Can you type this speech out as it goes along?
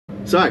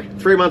So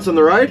 3 months on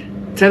the road,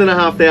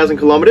 10,500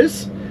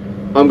 kilometers.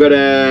 I'm going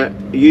to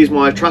use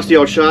my trusty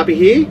old Sharpie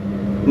here,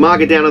 mark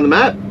it down on the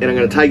map, and I'm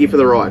going to take you for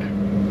the ride.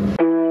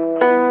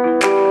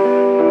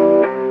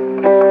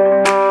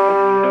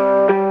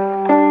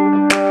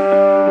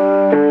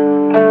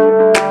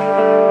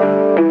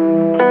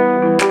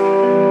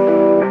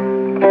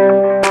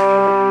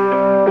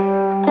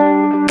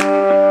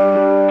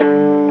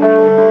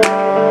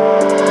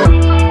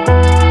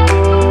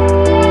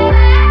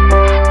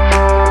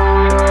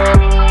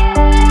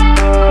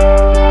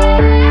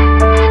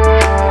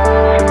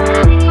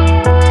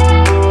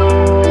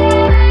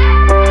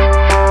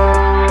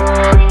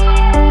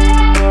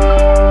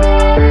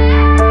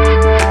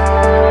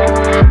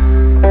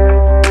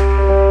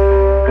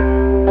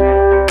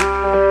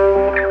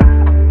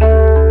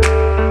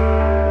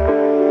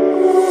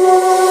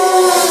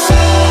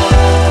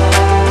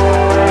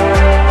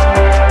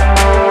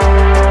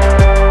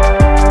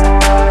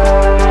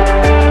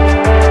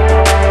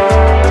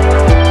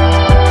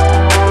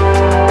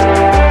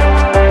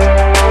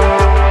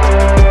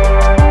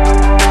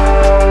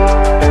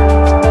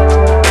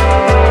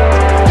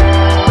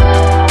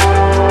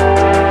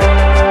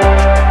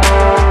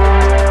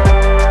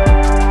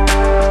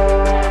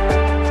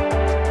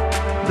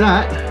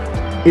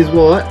 That is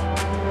what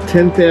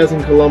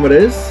 10,000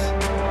 kilometers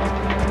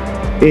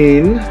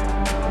in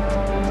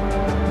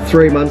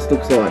 3 months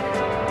looks like.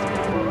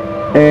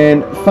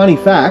 And funny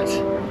fact,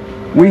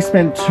 we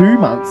spent 2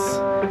 months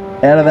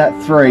out of that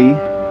 3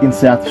 in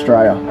South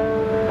Australia.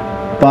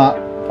 But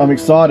I'm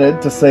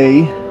excited to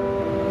see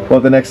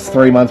what the next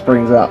 3 months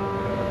brings up,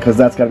 because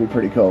that's going to be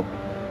pretty cool.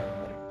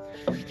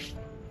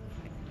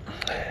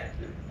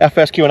 Our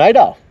first Q&A,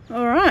 Dale.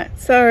 All right,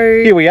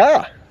 so here we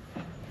are.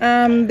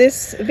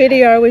 This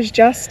video is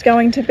just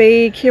going to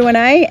be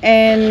Q&A,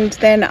 and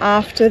then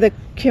after the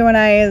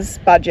Q&A is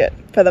budget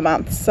for the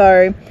month.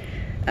 So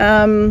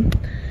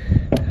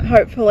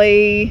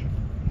hopefully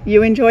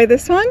you enjoy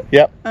this one.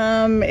 Yep.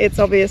 It's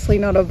obviously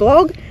not a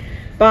vlog,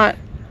 but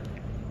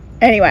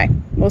anyway,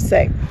 we'll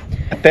see.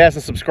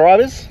 1,000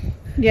 subscribers.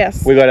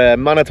 Yes. We've got a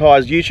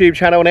monetized YouTube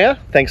channel now,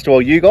 thanks to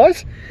all you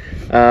guys.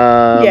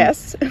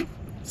 Yes.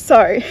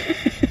 So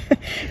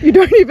you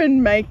don't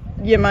even make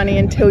your money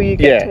until you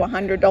get to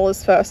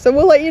 $100 first. So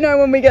we'll let you know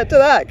when we get to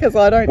that, because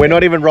I don't. We're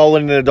not even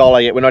rolling in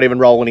 $1 yet. We're not even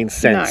rolling in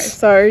cents. No,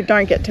 so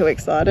don't get too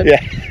excited.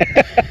 Yeah.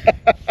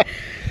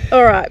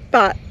 All right,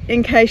 but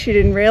in case you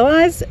didn't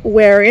realise,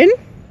 we're in.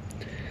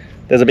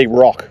 There's a big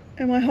rock.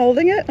 Am I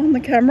holding it on the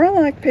camera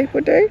like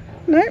people do?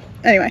 No?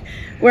 Anyway,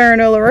 we're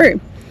in Uluru.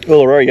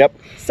 Uluru, yep.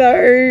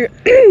 So,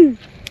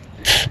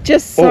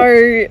 just so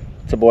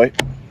it's a boy.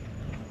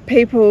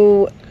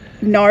 People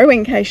know,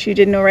 in case you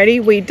didn't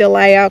already, we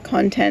delay our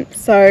content.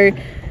 So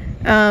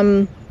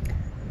as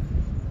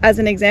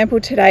an example,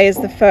 today is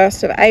the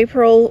 1st of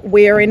April.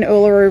 We're in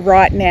Uluru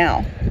right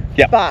now.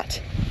 Yep. But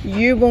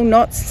you will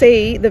not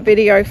see the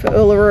video for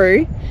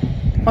Uluru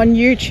on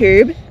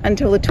YouTube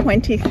until the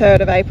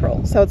 23rd of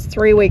April. So it's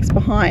 3 weeks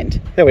behind.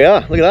 There we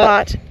are, look at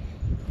that.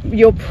 But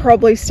you'll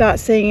probably start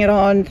seeing it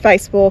on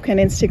Facebook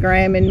and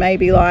Instagram in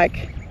maybe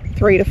like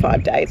 3 to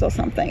 5 days or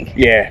something.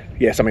 Yeah,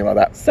 something like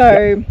that.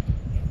 So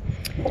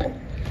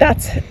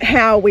that's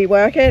how we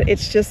work it.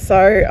 It's just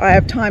so I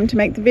have time to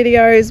make the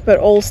videos, but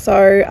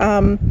also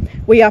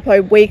we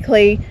upload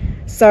weekly.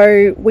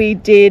 So we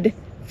did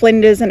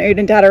Flinders and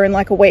Oodnadatta in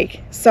like a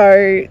week.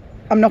 So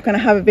I'm not going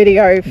to have a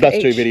video for that's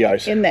each 2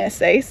 videos in there,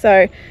 see?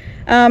 So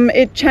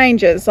it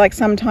changes. Like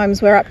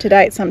sometimes we're up to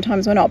date,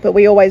 sometimes we're not, but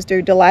we always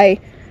do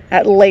delay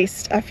at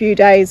least a few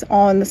days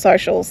on the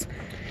socials.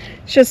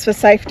 It's just for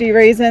safety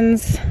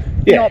reasons,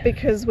 not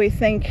because we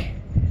think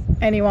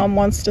anyone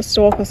wants to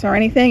stalk us or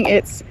anything.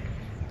 It's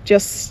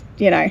just,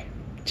 you know,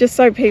 just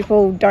so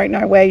people don't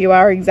know where you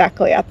are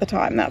exactly at the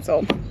time, that's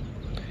all.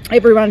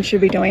 Everyone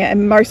should be doing it,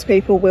 and most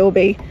people will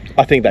be.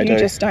 I think they do. You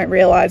just don't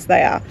realise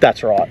they are.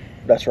 That's right,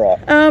 that's right.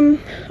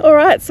 All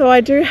right, so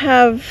I do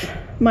have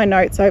my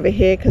notes over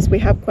here because we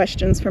have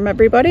questions from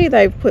everybody.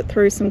 They've put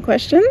through some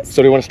questions.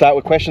 So do you want to start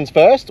with questions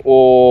first,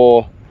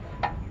 or?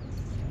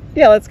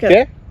 Yeah, let's go.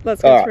 Yeah?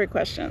 Let's go through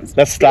questions.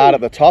 Let's start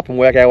at the top and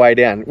work our way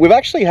down. We've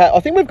actually had, I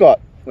think we've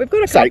got a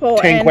couple,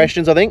 10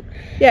 questions, I think.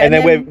 Yeah, and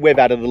then we've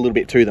added a little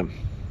bit to them.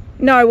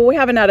 No, well, we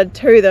haven't added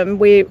to them.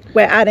 We're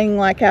adding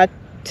like our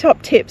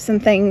top tips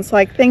and things,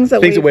 like things that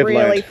we've really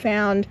learned.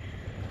 Found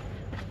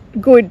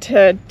good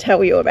to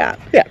tell you about.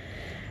 Yeah.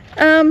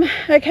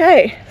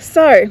 Okay,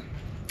 so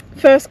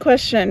first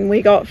question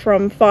we got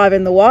from 5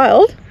 in the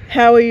Wild.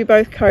 How are you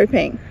both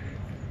coping?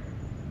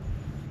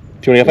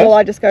 Do you want to go first? Will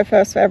I just go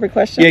first for every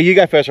question? Yeah, you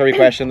go first for every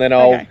question, then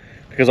I'll,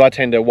 because I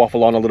tend to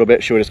waffle on a little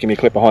bit, she'll just give me a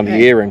clip behind the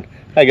ear. And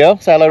hey girl,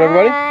 say hello to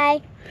everybody.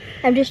 Hi.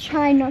 I'm just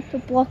trying not to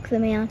block the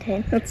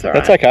mountain. That's all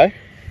right. That's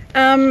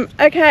okay.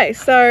 Okay,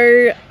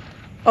 so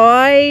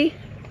I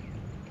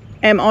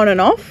am on and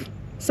off.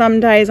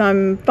 Some days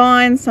I'm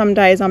fine, some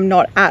days I'm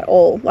not at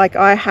all. Like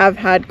I have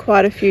had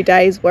quite a few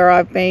days where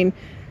I've been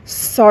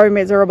so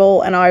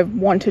miserable and I've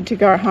wanted to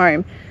go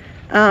home.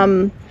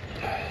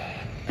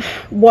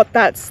 What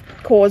that's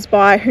caused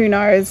by, who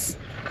knows?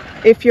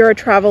 if you're a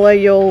traveler,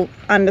 you'll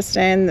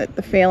understand that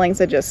the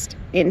feelings are just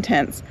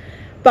intense.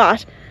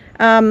 But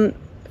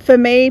for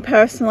me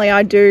personally,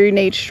 I do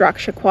need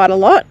structure quite a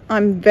lot.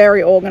 I'm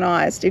very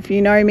organised. If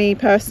you know me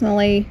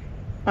personally,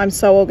 I'm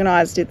so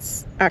organised,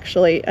 it's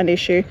actually an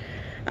issue.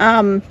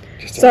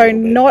 So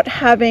not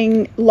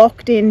having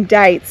locked in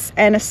dates,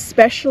 and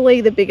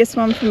especially the biggest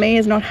one for me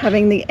is not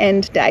having the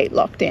end date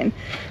locked in.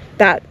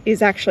 That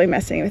is actually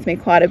messing with me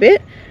quite a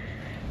bit.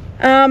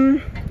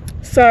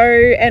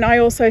 And I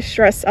also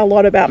stress a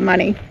lot about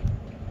money.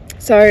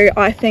 So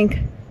I think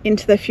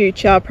into the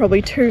future,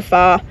 probably too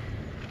far.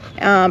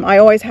 I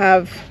always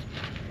have.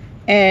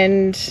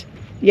 And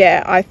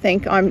yeah, I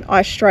think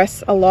I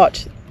stress a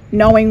lot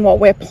knowing what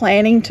we're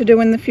planning to do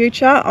in the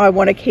future. I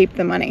want to keep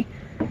the money.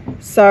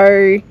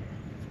 So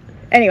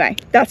anyway,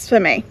 that's for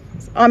me.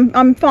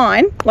 I'm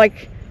fine.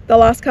 Like the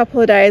last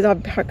couple of days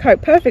I've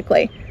coped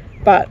perfectly,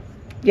 but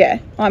yeah,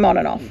 I'm on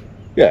and off.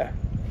 Yeah.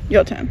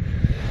 Your turn.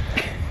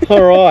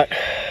 All right.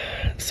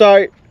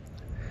 So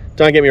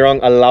don't get me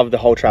wrong, I love the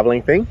whole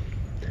traveling thing.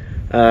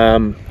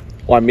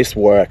 I miss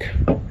work.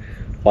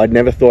 I'd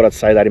never thought I'd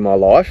say that in my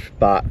life,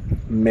 but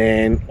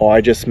man,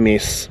 I just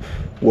miss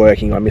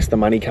working. I miss the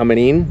money coming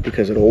in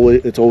because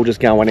it's all just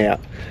going out.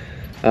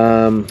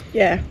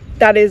 Yeah,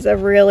 that is a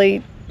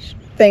really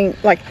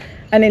like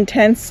an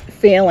intense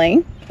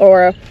feeling,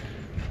 or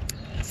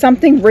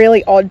something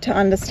really odd to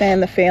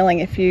understand the feeling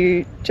if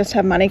you just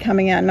have money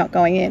coming out and not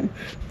going in.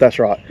 That's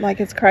right. Like,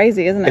 it's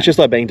crazy, isn't it? It's just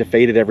like being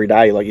defeated every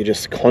day. Like, you're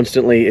just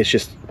constantly, it's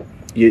just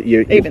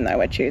you even though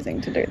we're choosing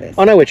to do this.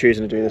 I know we're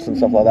choosing to do this and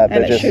stuff like that,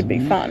 and but it should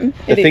be fun.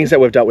 The things that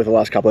we've dealt with the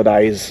last couple of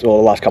days or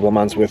the last couple of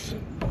months with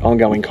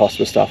ongoing costs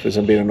with stuff is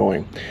a bit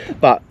annoying.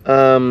 But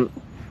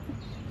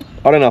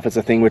I don't know if it's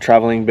a thing with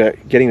traveling,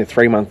 but getting the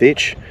 3-month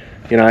itch,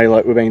 you know,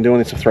 like we've been doing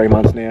this for 3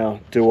 months now.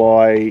 Do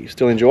I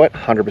still enjoy it?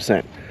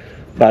 100%.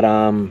 But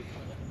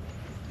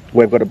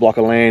we've got a block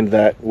of land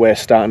that we're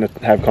starting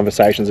to have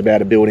conversations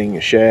about building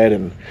a shed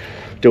and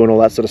doing all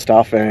that sort of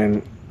stuff,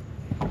 and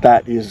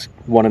that is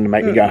wanting to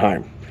make me go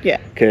home. Yeah,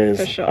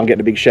 because sure. I'm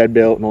getting a big shed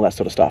built and all that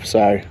sort of stuff.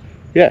 So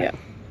yeah.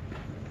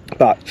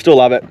 But still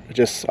love it.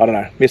 Just, I don't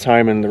know, miss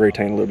home and the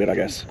routine a little bit, I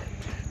guess.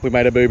 We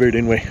made a boo-boo,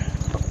 didn't we?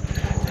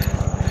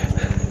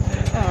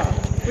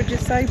 Oh, would you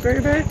say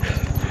boo-boo?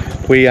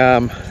 We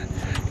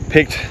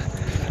picked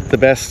the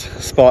best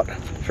spot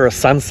for a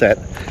sunset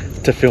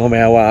to film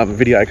our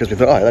video because we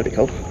thought, oh, that'd be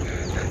cool.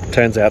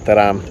 Turns out that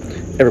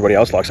everybody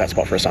else likes that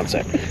spot for a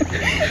sunset.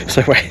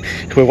 So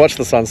we watched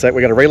the sunset.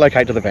 We're going to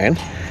relocate to the van,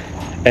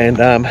 and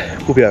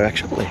we'll be back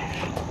shortly.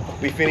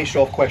 We finished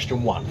off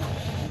question 1.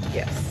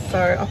 Yes,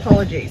 so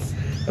apologies.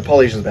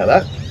 Apologies about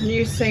that.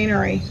 New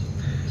scenery.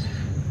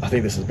 I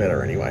think this is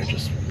better anyway,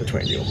 just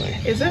between you and me.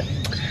 Is it?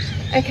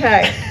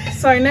 Okay,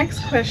 so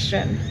next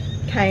question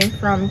came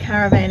from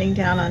Caravanning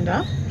Down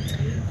Under.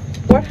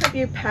 What have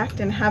you packed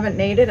and haven't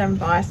needed, and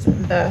vice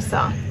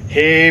versa?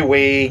 Here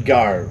we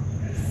go.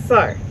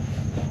 So,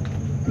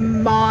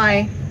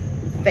 my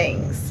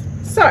things.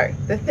 So,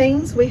 the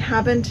things we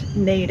haven't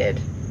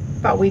needed,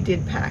 but we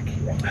did pack.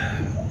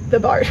 The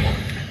boat.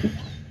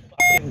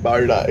 Fucking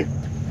boat, eh?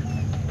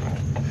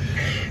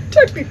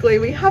 Technically,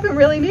 we haven't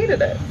really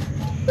needed it.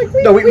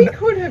 Like, we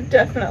could have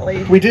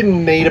definitely... We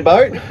didn't need a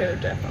boat. We could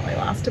have definitely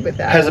lasted with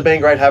that. Has it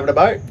been great having a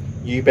boat?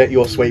 You bet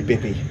your sweet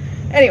bippy.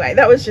 Anyway,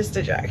 that was just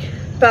a joke.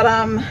 But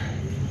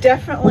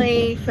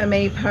definitely for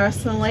me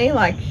personally,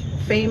 like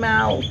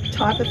female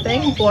type of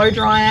thing, blow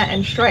dryer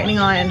and straightening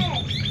iron.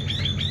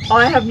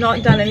 I have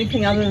not done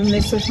anything other than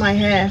this with my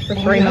hair for 3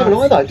 months. You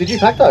haven't either. Did you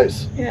pack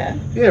those? Yeah.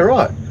 Yeah,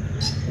 right.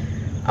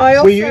 I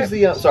also... We use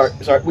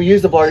the we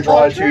use the blow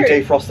dryer to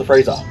defrost the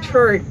freezer.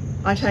 True.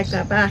 I take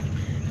that back.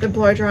 The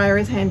blow dryer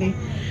is handy.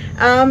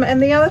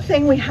 And the other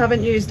thing we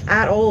haven't used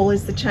at all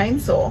is the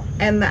chainsaw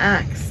and the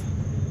axe.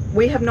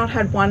 We have not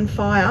had one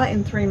fire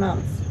in 3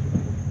 months.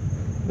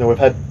 No, we've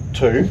had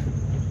 2.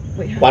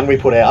 One we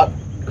put out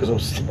because it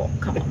was... Oh,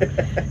 come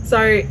on.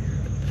 So,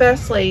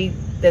 firstly,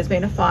 there's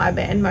been a fire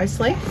ban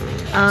mostly.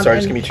 Sorry,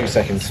 just give me 2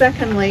 seconds.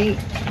 Secondly,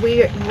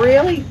 we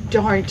really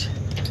don't...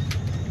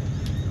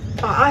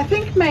 I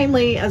think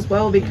mainly as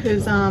well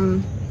because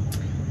the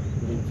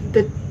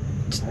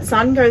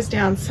sun goes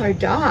down so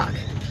dark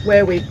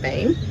where we've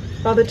been.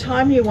 By the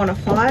time you want a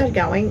fire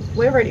going,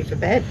 we're ready for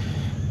bed.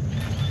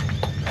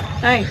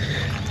 Hey.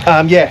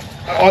 Yeah,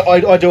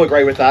 I do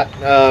agree with that.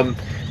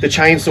 The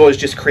chainsaw has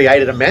just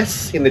created a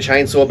mess in the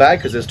chainsaw bag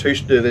because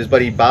there's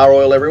bloody bar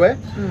oil everywhere.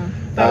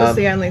 That was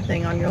the only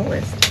thing on your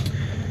list.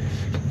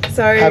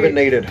 So haven't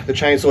needed the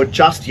chainsaw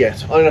just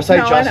yet. I'm going to say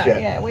just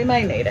yet. Yeah, we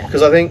may need it.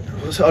 Because I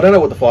don't know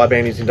what the fire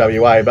ban is in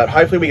WA, but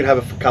hopefully we can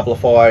have a couple of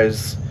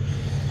fires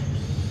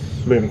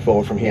moving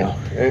forward from here.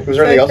 Was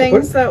there anything else?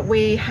 Things that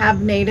we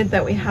have needed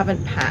that we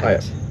haven't packed. Oh,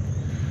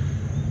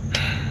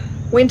 yeah.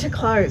 Winter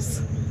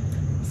clothes.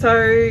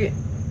 So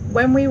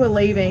when we were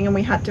leaving and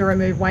we had to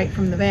remove weight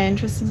from the van,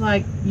 Tristan's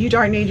like, you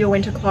don't need your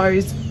winter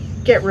clothes,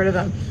 get rid of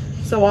them.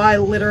 So I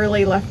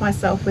literally left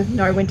myself with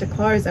no winter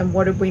clothes, and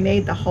what did we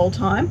need the whole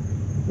time?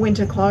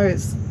 Winter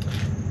clothes.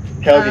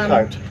 How have you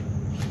coped?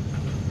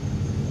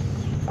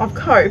 I've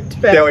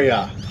coped, but There we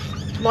are.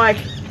 like,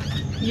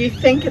 you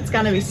think it's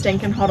going to be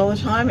stinking hot all the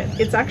time.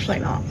 It's actually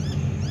not.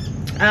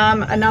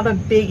 Another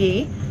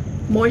biggie,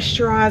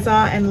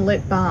 moisturizer and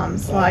lip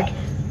balms. Like,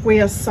 we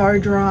are so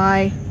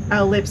dry.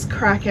 Our lips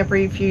crack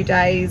every few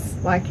days.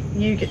 Like,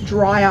 you get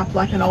dry up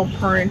like an old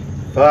prune.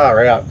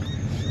 Far out.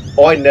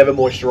 I never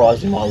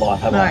moisturised in my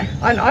life, have I?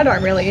 No, I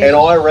don't really either. And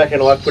I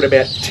reckon I put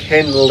about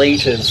 10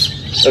 litres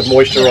of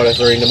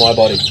moisturiser into my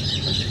body.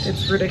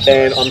 It's ridiculous.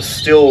 And I'm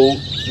still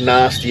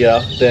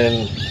nastier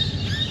than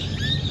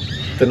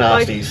the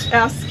nasties. Like,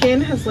 our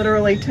skin has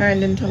literally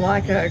turned into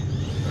like a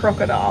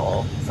crocodile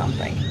or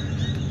something.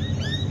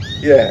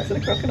 Yeah. Is it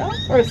a crocodile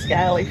or a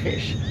scaly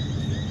fish?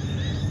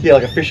 Yeah,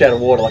 like a fish out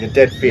of water, like a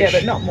dead fish. Yeah,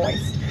 but not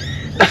moist.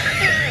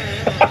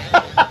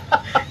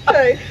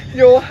 Okay,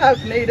 your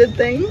have needed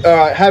things. All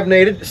right, have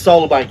needed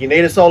solar blanket. You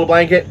need a solar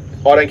blanket.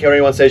 I don't care what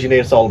anyone says. You need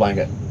a solar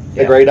blanket.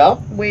 Yeah. Agreed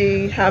up?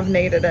 We have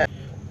needed it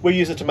We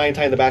use it to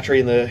maintain the battery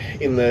in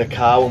the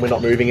car when we're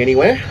not moving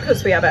anywhere.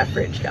 because we have our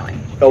fridge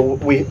going. Oh,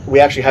 we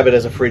actually have it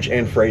as a fridge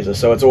and freezer,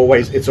 so it's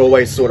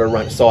always sort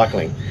of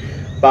cycling.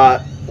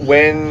 But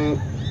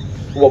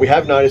what we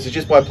have noticed is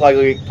just by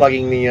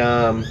plugging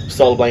the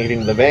solar blanket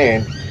into the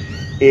van,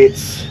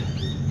 it's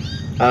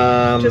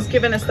Just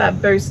giving us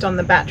that boost on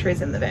the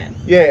batteries in the van.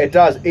 yeah, it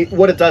does.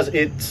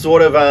 It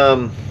sort of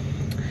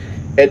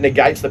it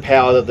negates the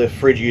power that the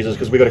fridge uses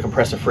because we've got a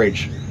compressor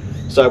fridge.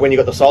 So when you've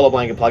got the solar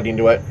blanket plugged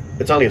into it,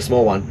 it's only a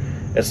small one.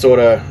 It sort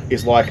of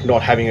is like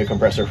not having a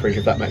compressor fridge,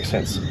 if that makes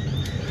sense.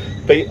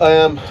 But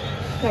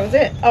That was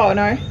it. Oh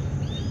no.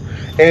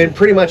 and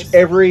pretty much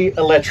every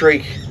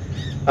electric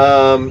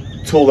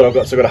tool that I've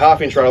got. So I've got a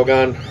 1/2 inch rail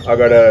gun, I've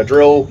got a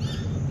drill,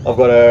 I've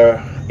got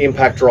a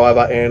impact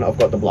driver, and I've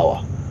got the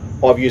blower.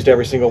 I've used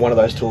every single one of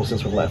those tools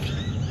since we've left.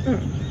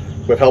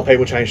 We've helped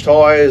people change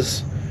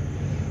tyres.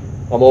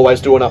 I'm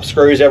always doing up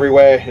screws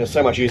everywhere, and it's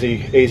so much easier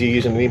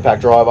using an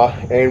impact driver.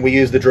 And we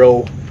use the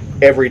drill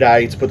every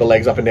day to put the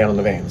legs up and down on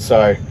the van.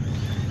 So,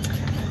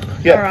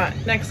 yeah. All right,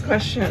 next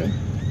question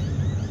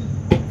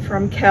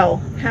from Kel.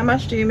 How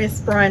much do you miss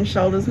Brian's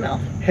shoulders, Mel?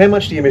 How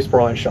much do you miss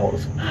Brian's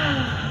shoulders?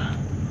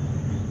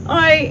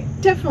 I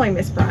definitely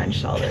miss Brian's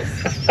shoulders.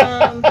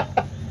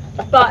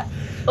 But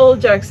all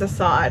jokes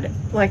aside,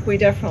 like, we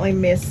definitely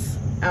miss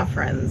our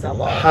friends a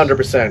lot.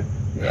 100%.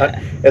 Yeah.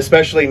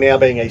 Especially now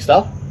being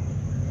Easter.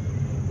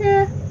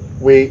 Yeah.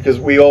 Because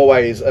we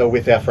always are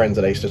with our friends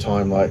at Easter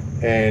time, like,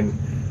 and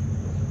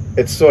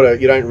it's sort of,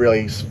 you don't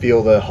really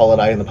feel the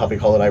holiday and the public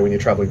holiday when you're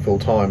traveling full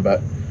time,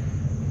 but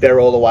they're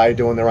all away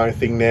doing their own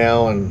thing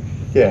now, and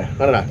yeah,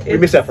 I don't know. We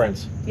miss our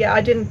friends. Yeah,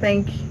 I didn't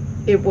think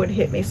it would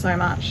hit me so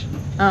much.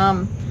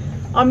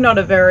 I'm not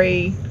a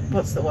very,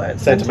 what's the word?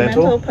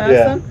 Sentimental person.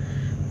 Yeah.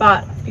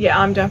 But yeah,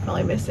 I'm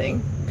definitely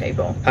missing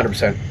people.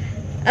 100%.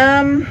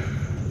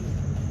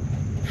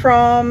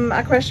 From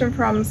a question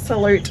from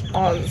Salute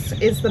Oz,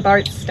 is the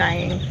boat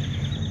staying?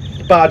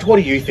 Barge, what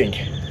do you think?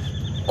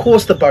 Of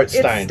course the boat's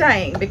staying. It's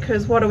staying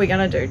because what are we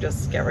going to do?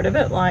 Just get rid of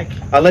it? Like,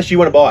 unless you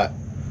want to buy it.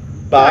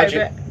 Barge,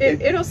 no,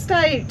 it'll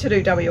stay to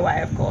do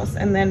WA, of course,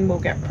 and then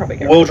we'll probably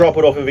get we'll rid of drop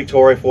it off in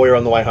Victoria for you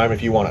on the way home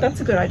if you want it.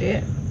 That's a good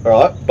idea. All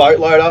right, boat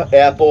loader,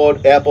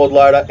 outboard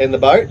loader, and the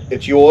boat.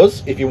 It's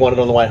yours if you want it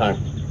on the way home.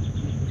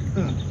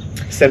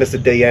 Send us a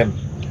DM.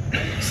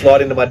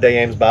 Slide into my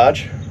DMs,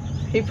 Barge.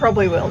 He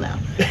probably will now.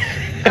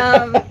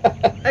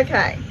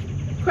 Okay.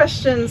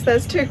 Questions.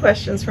 There's 2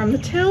 questions from the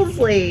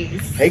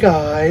Tillsleys. Hey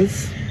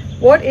guys.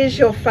 What is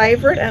your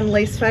favourite and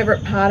least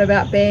favourite part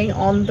about being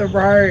on the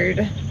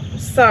road?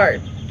 So,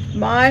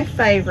 my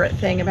favourite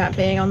thing about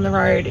being on the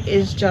road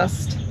is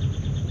just,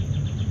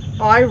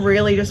 I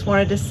really just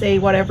wanted to see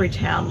what every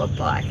town looked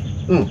like.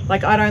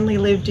 Like, I'd only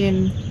lived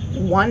in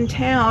one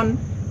town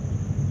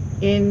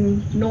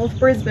in North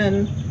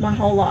Brisbane my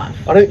whole life.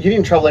 You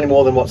didn't travel any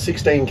more than, what,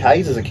 16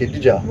 Ks as a kid,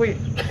 did you?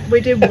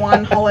 We did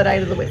one holiday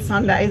to the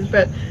Whitsundays,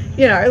 but,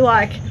 you know,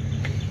 like,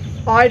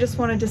 I just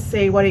wanted to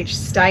see what each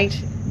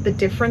state, the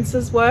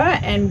differences were,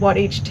 and what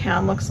each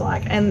town looks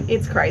like, and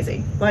it's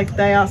crazy. Like,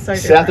 they are so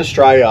different. South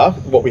Australia,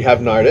 what we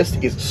have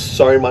noticed, is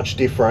so much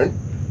different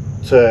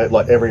to,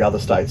 like, every other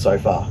state so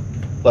far.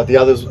 Like, the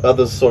others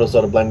sort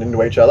of blend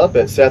into each other,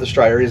 but South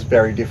Australia is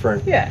very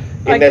different. Yeah.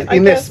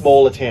 In their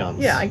smaller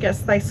towns. Yeah, I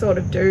guess they sort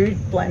of do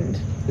blend.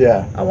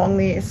 Yeah. Along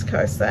the east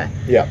coast there.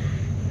 Yeah.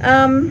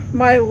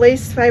 My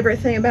least favourite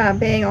thing about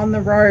being on the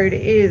road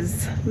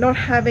is not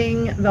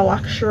having the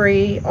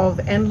luxury of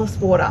endless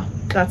water.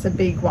 That's a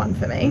big one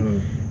for me.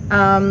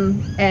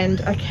 And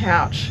a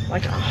couch,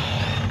 like a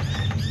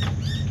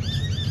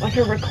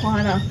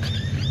recliner.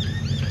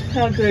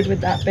 How good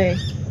would that be?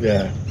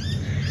 Yeah.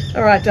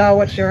 All right, Dale,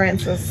 what's your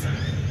answers?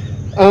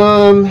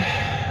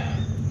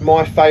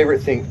 My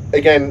favourite thing,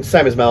 again,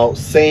 same as Mel,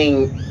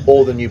 seeing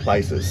all the new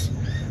places.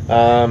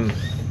 Yeah,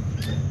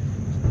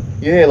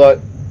 like,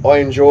 I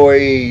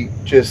enjoy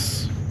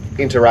just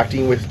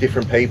interacting with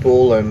different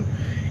people and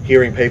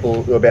hearing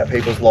about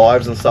people's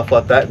lives and stuff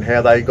like that, and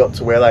how they got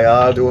to where they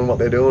are doing what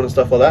they're doing and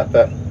stuff like that.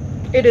 But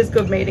it is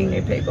good meeting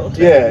new people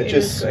too. yeah,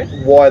 just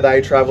why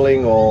they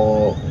travelling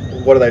or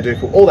what do they do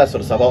for all that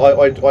sort of stuff.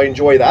 I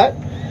enjoy that.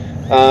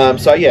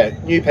 So yeah,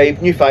 new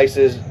people, new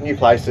faces, new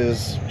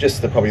places,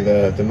 just probably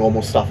the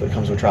normal stuff that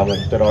comes with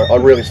traveling that I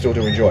really still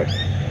do enjoy.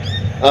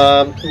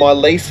 My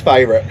least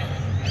favorite,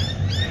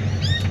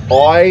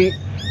 I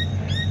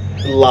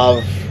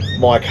love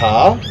my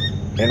car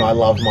and I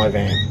love my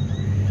van,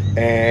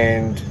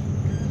 and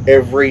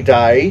every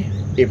day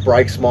it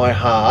breaks my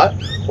heart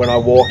when I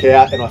walk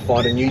out and I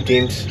find a new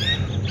dent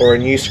or a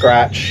new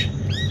scratch.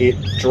 It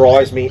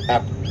drives me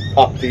up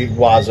the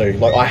wazoo.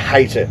 Like, I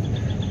hate it,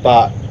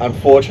 but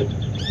unfortunately,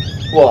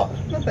 what?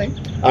 Nothing.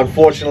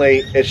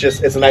 Unfortunately, it's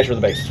the nature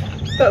of the beast.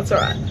 That's all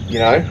right. You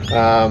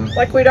know,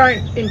 like, we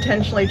don't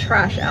intentionally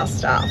trash our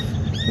stuff.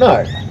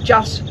 No.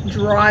 Just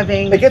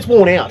driving. It gets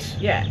worn out.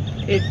 Yeah.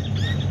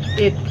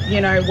 It you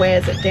know,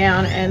 wears it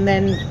down, and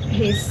then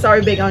he's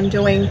so big on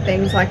doing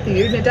things like the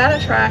Udna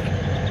data track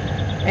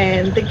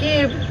and the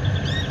gib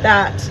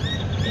that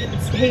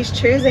he's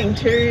choosing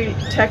to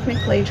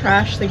technically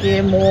trash the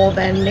gear more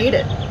than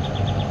needed.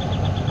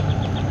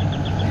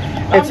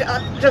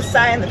 I'm just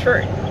saying the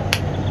truth.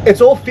 It's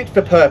all fit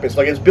for purpose.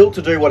 Like, it's built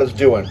to do what it's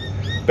doing.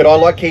 But I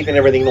like keeping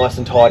everything nice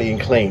and tidy and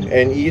clean,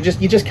 and you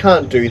just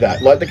can't do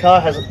that. Like, the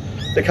car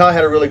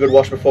had a really good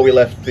wash before we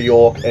left for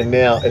York, and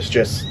now it's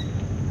just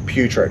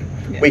putrid.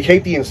 Yeah. We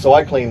keep the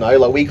inside clean though.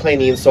 Like, we clean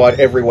the inside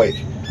every week.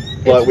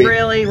 It's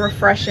really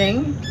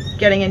refreshing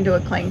getting into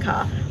a clean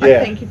car. Yeah.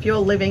 I think if you're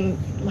living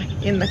like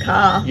in the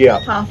car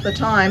half the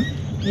time,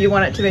 you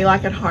want it to be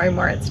like at home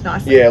where it's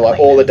nice. Yeah, like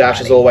all the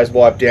dash is always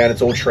wiped down,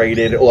 it's all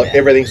treated, like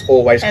everything's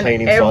always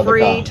clean inside the car.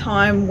 Every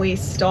time we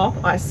stop,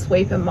 I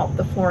sweep and mop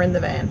the floor in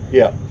the van.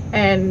 Yeah.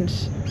 And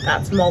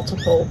that's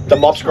multiple. The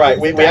mop's great.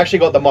 We actually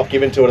got the mop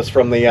given to us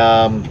from the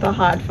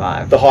Hyde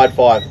 5. The Hyde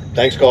 5.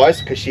 Thanks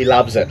guys, because she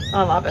loves it.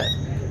 I love it.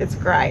 It's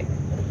great.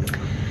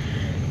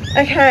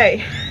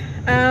 Okay.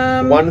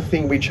 One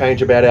thing we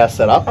change about our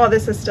setup. Oh,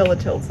 this is still the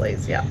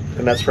Tilsleys, yeah.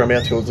 And that's from our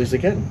Tilsleys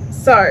again.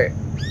 So,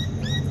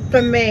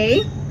 for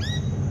me,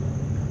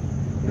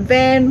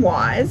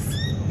 van-wise,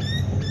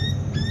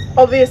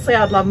 obviously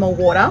I'd love more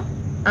water,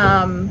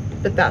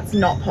 but that's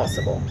not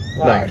possible.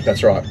 Like, no,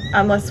 that's right.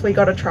 Unless we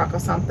got a truck or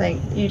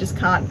something, you just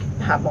can't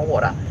have more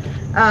water.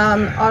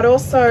 I'd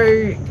also,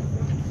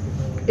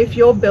 if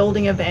you're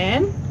building a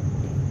van,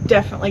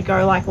 definitely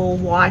go like all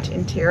white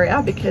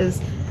interior,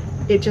 because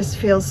it just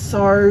feels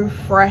so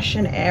fresh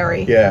and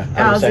airy. Yeah,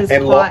 ours is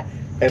quite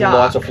and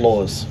dark. lighter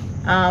floors.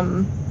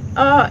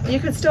 You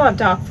could still have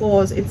dark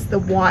floors. It's the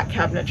white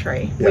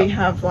cabinetry. Yep. We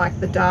have like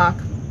the dark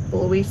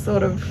bluey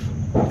sort of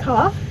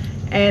colour,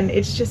 and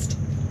it's just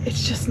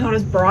not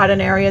as bright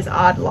an area as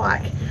I'd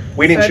like.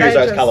 We didn't choose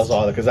those colours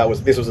either,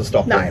 because this was a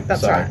stock. No,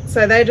 that's right.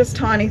 So they're just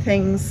tiny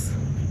things,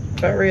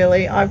 but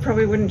really I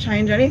probably wouldn't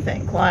change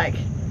anything. Like,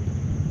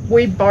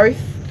 we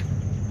both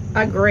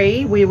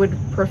agree we would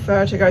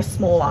prefer to go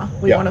smaller.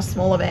 We want a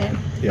smaller van.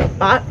 Yeah.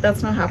 But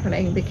that's not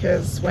happening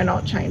because we're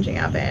not changing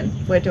our van.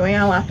 We're doing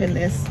our lap in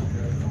this.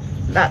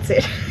 That's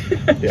it.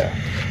 Yeah.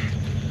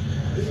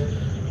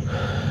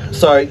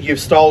 So you've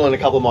stolen a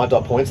couple of my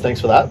dot points.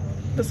 Thanks for that.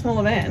 The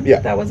smaller van.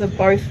 Yeah. That was a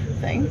both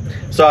thing.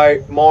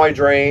 So my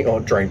dream.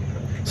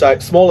 So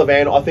smaller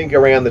van, I think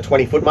around the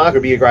 20-foot mark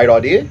would be a great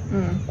idea.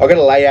 I've got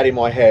a layout in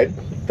my head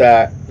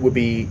that would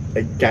be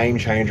a game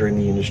changer in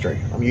the industry.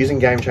 I'm using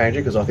game changer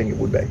because I think it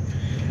would be.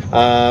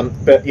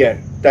 But yeah,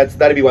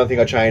 that'd be one thing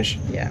I'd change.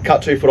 Yeah.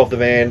 Cut 2 foot off the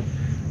van,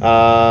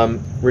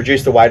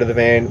 reduce the weight of the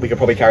van. We could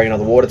probably carry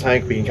another water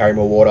tank. We can carry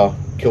more water,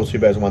 kill 2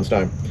 birds with 1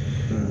 stone.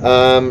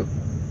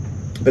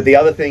 But the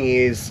other thing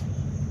is,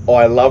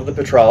 I love the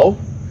Patrol,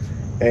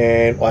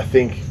 and I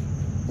think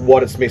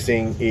what it's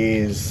missing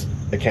is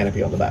a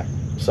canopy on the back.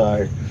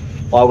 So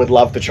I would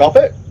love to chop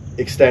it,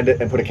 extend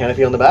it, and put a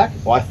canopy on the back.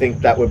 I think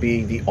that would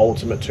be the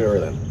ultimate tourer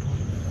then.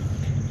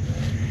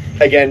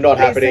 Again, not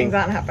happening. These things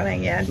aren't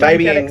happening, yeah. Don't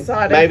get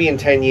excited. Maybe in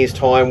 10 years'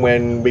 time,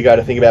 when we go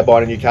to think about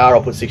buying a new car,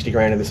 I'll put 60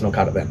 grand in this and I'll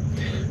cut it then.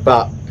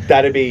 But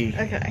that'd be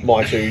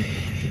my two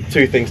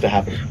things to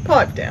happen.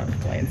 Pipe down,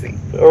 Clancy.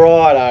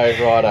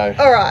 Righto.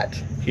 All right.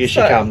 Here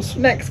she comes.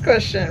 Next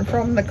question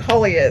from the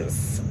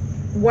Colliers.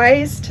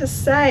 Ways to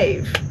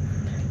save.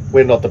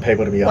 We're not the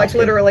people to be asking. Like,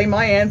 literally,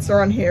 my answer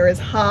on here is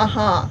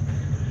ha,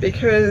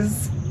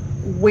 because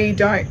we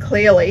don't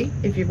clearly,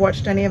 if you've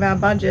watched any of our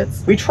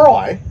budgets. We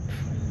try.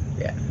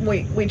 Yeah,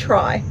 we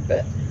try,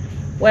 but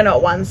we're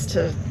not ones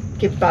to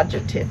give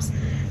budget tips.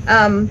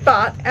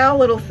 But our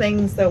little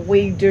things that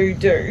we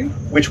do,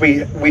 which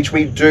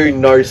we do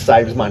know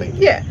saves money.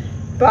 Yeah,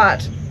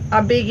 but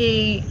a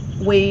biggie,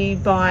 we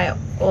buy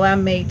all our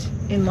meat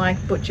in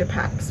like butcher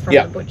packs from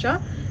the butcher,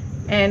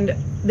 and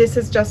this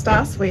is just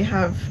us. We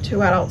have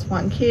 2 adults,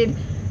 1 kid.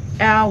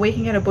 We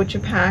can get a butcher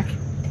pack,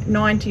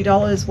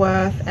 $90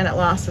 worth, and it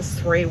lasts us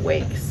 3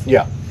 weeks.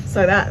 Yeah.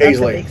 So that's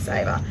easily a big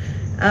saver.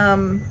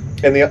 And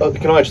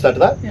can I just add to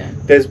that? Yeah.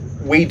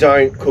 We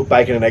don't cook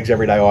bacon and eggs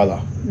every day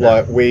either. No.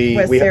 Like we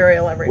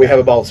cereal every day. We have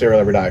a bowl of cereal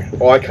every day.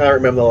 I can't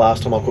remember the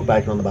last time I cooked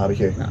bacon on the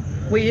barbecue. No.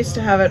 We used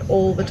to have it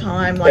all the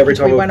time. Like, every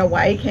time we went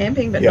away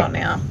camping, but not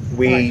now.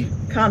 We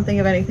can't think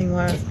of anything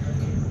worse.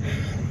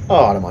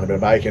 Oh, I don't mind a bit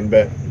of bacon,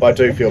 but I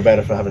do feel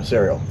better for having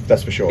cereal.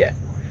 That's for sure. Yeah.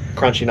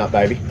 Crunchy nut,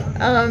 baby.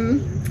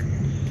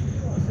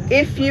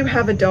 If you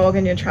have a dog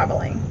and you're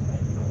traveling,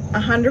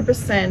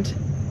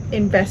 100%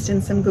 invest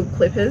in some good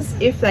clippers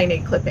if they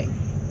need clipping,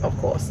 of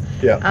course.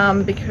 Yeah.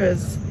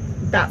 Because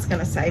that's going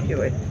to save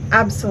you an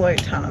absolute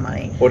ton of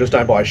money. Or just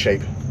don't buy a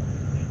sheep.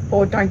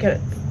 Or don't get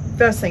it.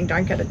 First thing,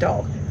 don't get a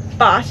dog.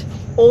 But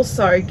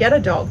also get a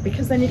dog,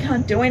 because then you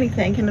can't do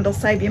anything and it'll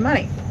save you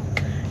money.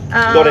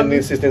 Not in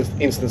this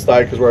instance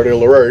though, because we're at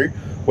Uluru,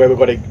 where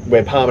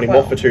we're palming him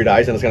off for 2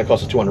 days and it's going to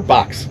cost us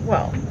 $200.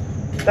 Well,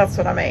 that's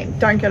what I mean.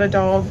 Don't get a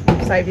dog,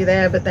 save you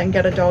there, but then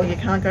get a dog, you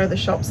can't go to the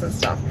shops and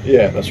stuff.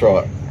 Yeah, that's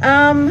right.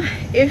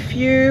 If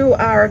you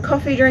are a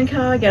coffee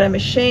drinker, get a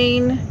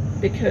machine,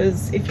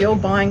 because if you're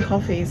buying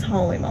coffees,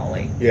 holy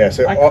moly. Yeah,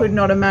 so I could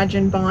not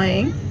imagine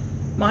buying.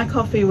 My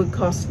coffee would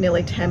cost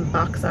nearly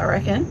 $10, I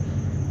reckon.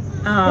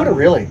 What,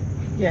 really?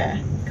 Yeah,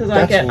 because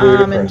I get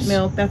almond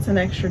milk, that's an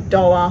extra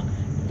 $1.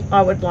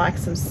 I would like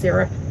some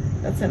syrup,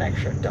 that's an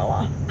extra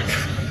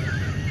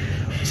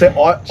 $1. So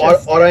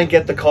I don't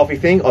get the coffee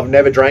thing. I've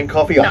never drank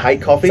coffee. I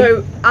hate coffee.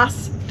 So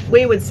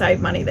we would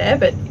save money there,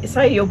 but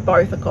say you're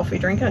both a coffee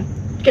drinker,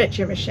 get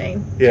your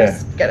machine. Yeah.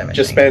 Just get a machine.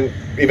 Just spend,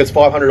 if it's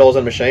 $500 on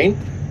a machine,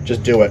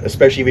 just do it.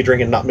 Especially if you're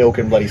drinking nut milk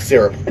and bloody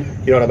syrup.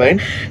 You know what I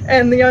mean?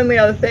 And the only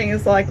other thing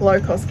is like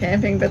low cost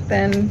camping, but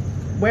then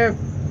we're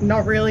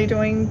not really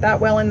doing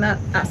that well in that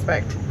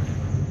aspect.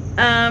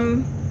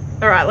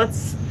 All right,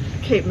 let's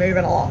keep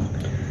moving along.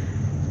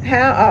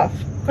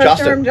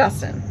 Question from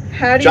Justin.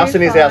 How do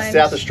Justin you is our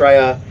South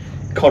Australia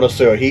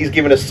connoisseur. He's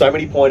given us so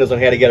many pointers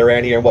on how to get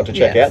around here and what to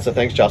check out. So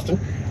thanks, Justin.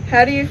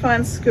 How do you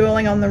find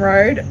schooling on the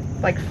road,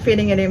 like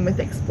fitting it in with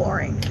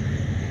exploring?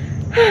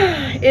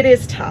 It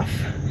is tough.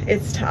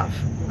 It's tough.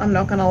 I'm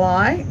not gonna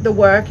lie. The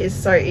work is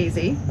so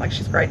easy. Like,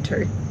 she's great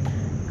too.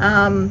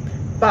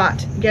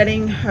 But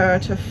getting her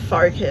to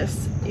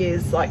focus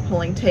is like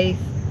pulling teeth.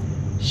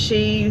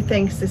 She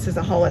thinks this is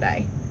a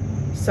holiday.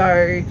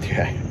 So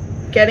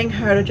getting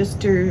her to just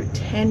do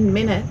 10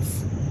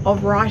 minutes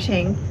of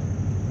writing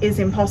is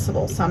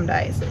impossible some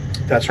days.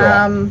 That's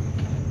right.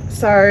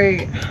 So,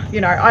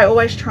 you know, I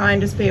always try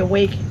and just be a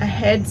week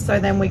ahead, so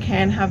then we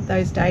can have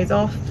those days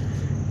off.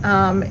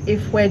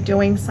 If we're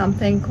doing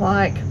something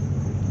like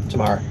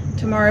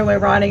tomorrow we're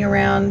riding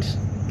around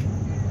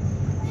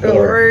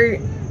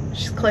Uluru,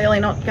 she's clearly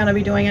not going to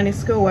be doing any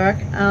schoolwork.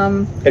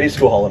 It is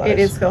school holidays. It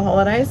is school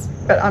holidays,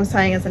 but I'm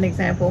saying as an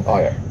example. Oh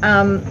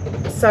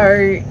yeah.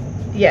 So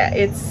yeah,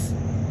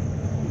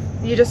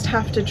 you just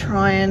have to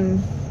try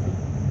and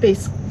be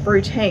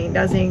routine,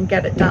 as in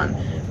get it done.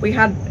 We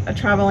had a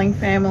traveling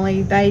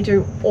family. They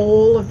do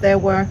all of their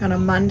work on a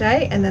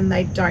Monday and then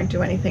they don't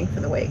do anything for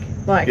the week.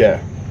 Like,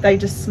 they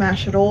just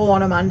smash it all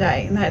on a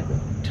Monday, and they had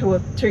two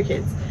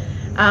kids.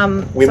 So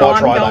I'm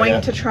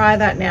going to try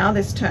that now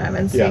this term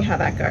and see how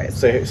that goes.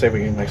 See if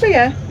we can make So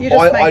yeah, you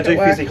just make I do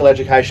physical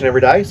education every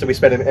day, so we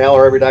spend an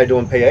hour every day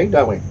doing PE,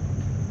 don't we?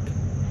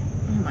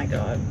 Oh my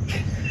God.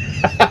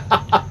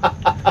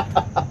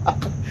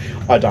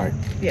 I don't.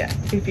 Yeah,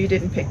 if you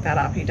didn't pick that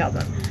up, he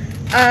doesn't.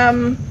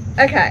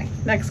 Okay,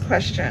 next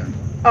question.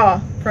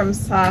 Oh, from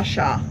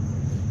Sasha.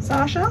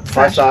 Sasha?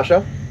 Hi,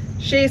 Sasha.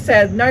 She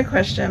said, no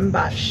question,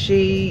 but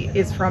she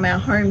is from our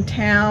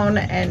hometown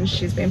and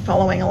she's been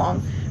following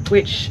along,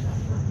 which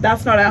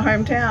that's not our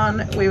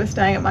hometown. We were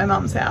staying at my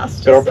mum's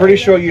house. But I'm pretty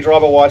sure you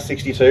drive a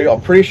Y62.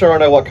 I'm pretty sure I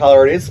know what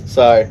colour it is,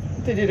 so...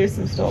 Did you do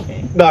some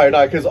stalking? No,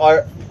 because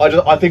I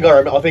think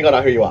I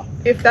know who you are.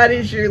 If that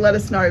is you, let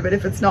us know, but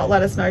if it's not,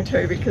 let us know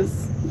too,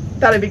 because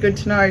that'd be good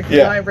to know, because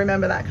I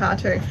remember that car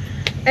too.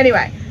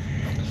 Anyway,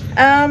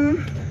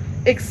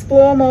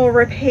 explore more,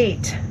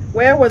 repeat.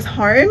 Where was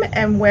home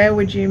and where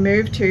would you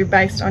move to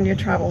based on your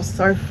travels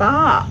so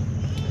far?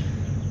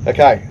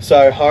 Okay,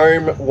 so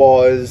home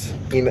was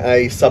in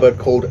a suburb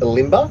called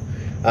Limba,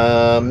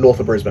 north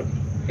of Brisbane.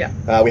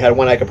 Yeah. We had a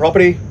 1 acre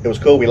property. It was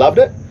cool. We loved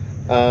it.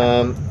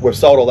 We've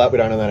sold all that. We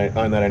don't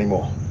own that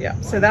anymore. Yeah.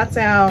 So that's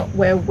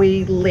where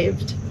we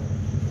lived.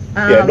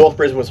 Yeah, North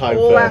Brisbane was home.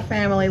 All our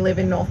family live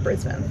in North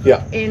Brisbane.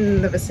 Yeah.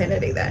 In the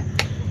vicinity there.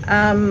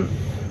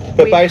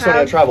 But based on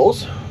our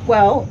travels...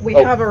 Well, we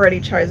have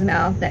already chosen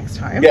our next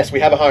home. Yes,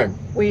 we have a home.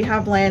 We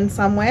have land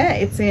somewhere.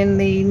 It's in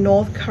the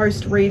North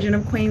Coast region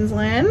of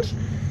Queensland.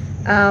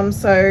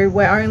 So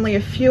we're only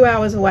a few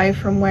hours away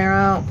from where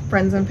our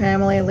friends and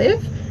family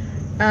live,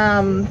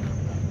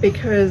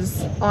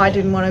 because I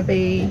didn't want to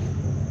be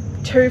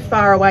too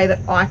far away that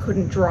I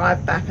couldn't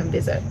drive back and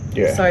visit.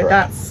 Yeah, so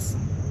that's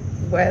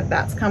where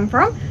that's come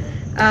from.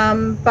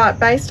 But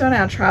based on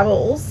our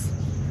travels,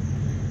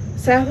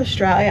 South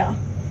Australia,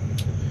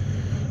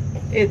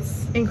 it's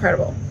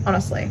incredible,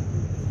 honestly.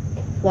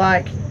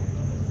 Like,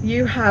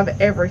 you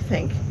have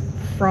everything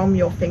from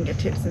your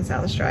fingertips in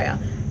South Australia.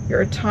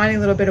 You're a tiny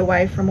little bit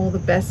away from all the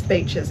best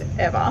beaches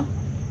ever,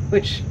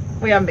 which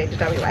we haven't been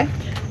to WA,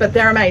 but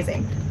they're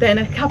amazing. Then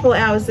a couple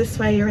hours this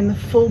way, you're in the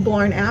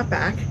full-blown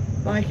outback.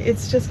 Like,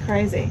 it's just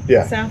crazy.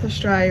 Yeah. South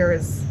Australia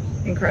is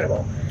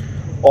incredible.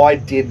 I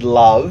did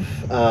love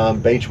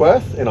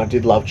Beechworth, and I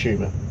did love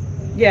Tumut.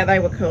 Yeah, they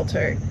were cool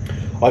too.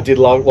 I did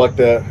love like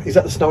is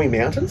that the Snowy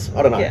Mountains?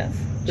 I don't know. Yes.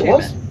 It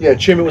was? Yeah,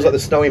 Tumut was like the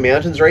Snowy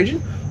Mountains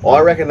region. I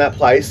reckon that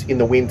place in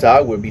the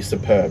winter would be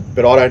superb,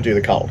 but I don't do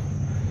the cold.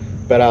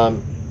 But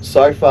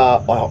so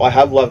far, I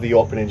have loved the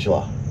Yorke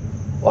Peninsula.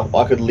 Like,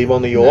 I could live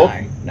on the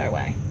Yorke. No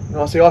way.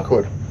 No, see, I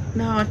could.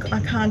 No,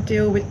 I can't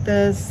deal with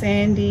the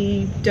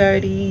sandy,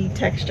 dirty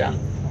texture.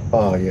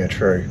 Oh, yeah,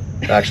 true.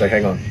 Actually,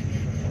 hang on.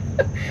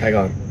 Hang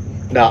on.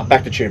 Nah,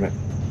 back to Tumut.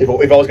 If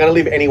I was going to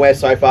live anywhere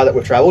so far that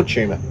we've travelled,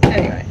 Tumut.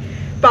 Anyway,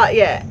 but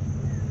yeah.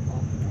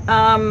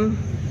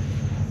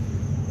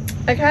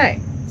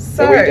 Okay,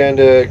 so are we down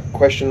to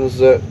questions?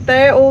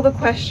 They're all the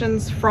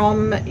questions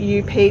from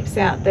you peeps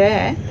out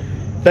there.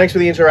 Thanks for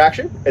the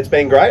interaction. It's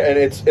been great, and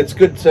it's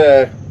good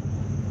to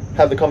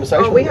have the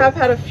conversation. Oh, we have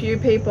had a few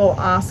people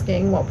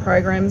asking what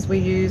programs we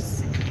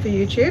use for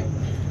YouTube,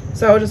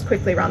 so I'll just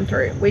quickly run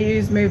through. We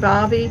use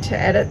Movavi to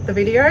edit the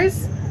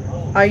videos.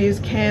 I use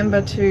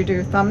Canva to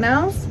do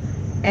thumbnails,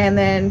 and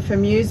then for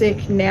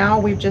music now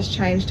we've just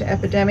changed to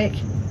Epidemic.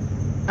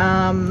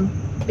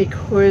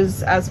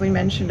 Because as we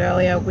mentioned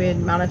earlier, we're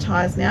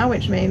monetized now,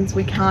 which means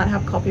we can't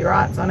have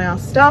copyrights on our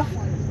stuff.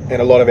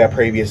 And a lot of our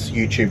previous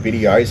YouTube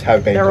videos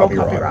have been all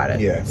copyrighted.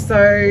 Yeah.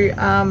 So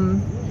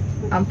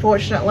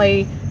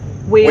unfortunately,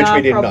 we're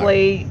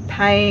probably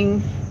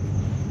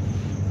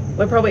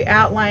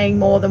outlaying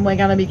more than we're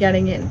going to be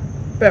getting in.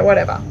 But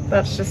whatever.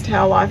 That's just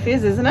how life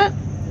is, isn't it?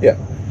 Yeah.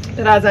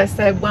 But as I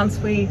said, once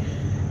we're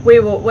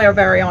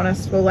very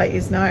honest, we'll let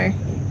you know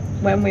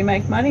when we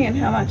make money and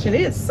how much it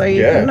is, so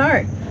you can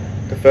know.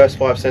 The first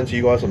 5 cents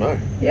you guys will know.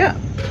 Yeah.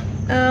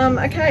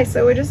 Okay,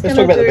 so we're just going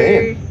to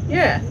do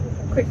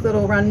quick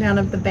little rundown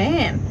of the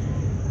van.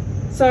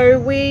 So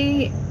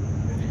we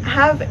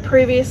have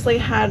previously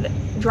had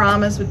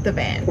dramas with the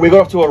van. We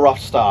got off to a rough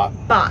start,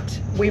 but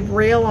we've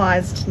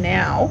realised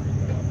now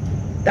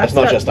that's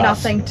not just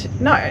nothing us.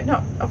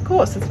 No, of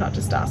course it's not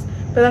just us,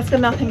 but that's got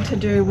nothing to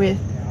do with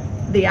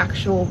the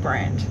actual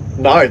brand.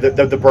 No,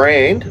 the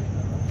brand.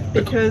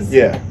 Because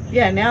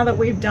now that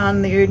we've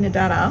done the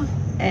Udnadata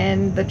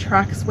and the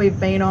tracks we've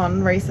been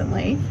on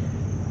recently,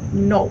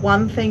 not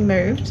one thing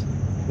moved.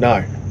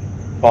 No.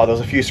 Oh, there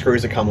was a few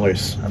screws that come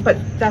loose. But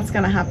that's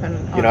going to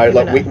happen. You know,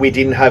 like we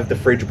didn't have the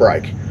fridge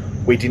brake.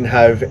 We didn't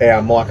have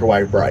our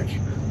microwave brake.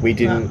 We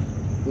didn't...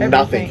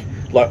 nothing.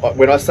 Like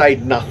when I say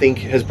nothing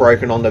has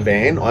broken on the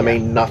van, I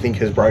mean nothing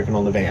has broken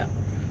on the van.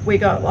 Yeah. We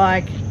got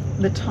like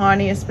the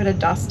tiniest bit of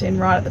dust in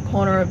right at the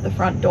corner of the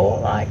front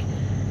door. Like,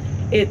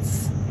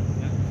 it's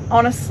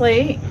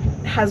honestly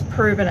has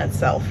proven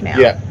itself now.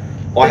 Yeah.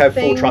 I have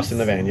full trust in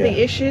the van,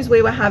 The issues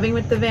we were having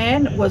with the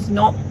van was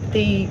not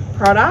the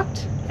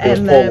product. It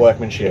was poor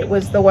workmanship. It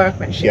was the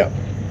workmanship.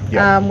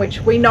 Yep.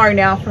 Which we know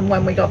now from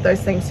when we got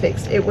those things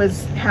fixed. It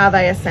was how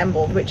they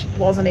assembled, which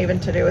wasn't even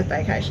to do with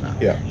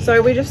Vacationer. Yeah.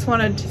 So we just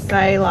wanted to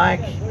say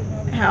like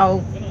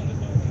how,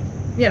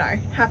 you know,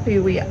 happy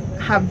we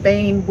have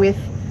been with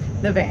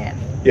the van.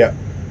 Yeah.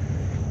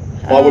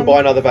 I would buy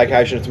another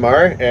Vacationer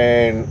tomorrow,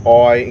 and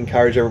I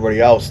encourage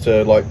everybody else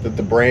to like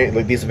the brand,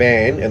 like this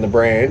van and the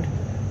brand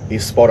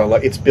is spot on.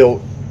 Like, it's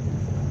built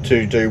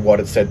to do what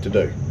it's said to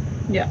do.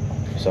 Yeah.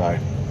 So.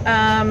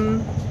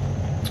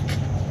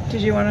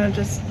 Did you want to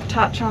just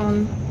touch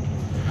on?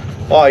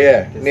 Oh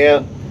yeah.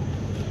 Now,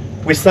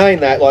 we're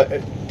saying that like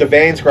the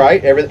van's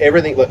great,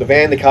 everything like the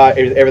van, the car,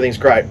 everything's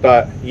great,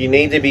 but you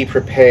need to be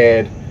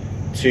prepared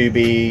to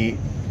be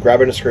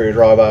grabbing a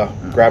screwdriver,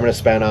 grabbing a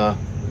spanner.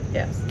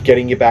 Yes.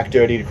 Getting your back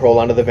dirty to crawl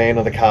under the van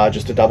or the car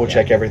just to double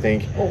check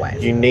everything.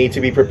 Always. You need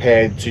to be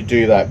prepared to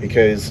do that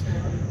because,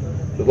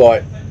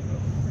 like,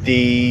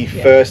 the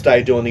first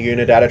day doing the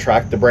Unidata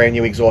track, the brand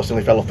new exhaust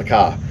nearly fell off the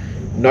car.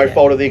 No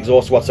fault of the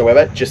exhaust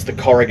whatsoever, just the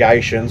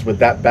corrugations were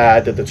that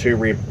bad that the two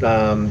rear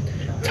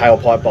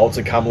tailpipe bolts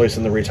had come loose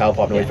and the rear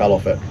tailpipe nearly fell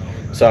off it.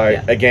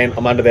 So, again,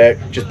 I'm under there,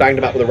 just banged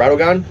them up with a rattle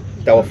gun,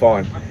 they were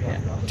fine.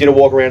 Did a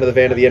walk around to the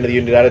van at the end of the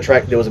Unidata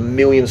track. There was a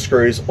million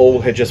screws,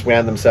 all had just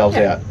wound themselves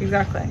out.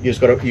 Exactly. You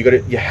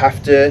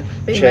have to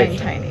be check.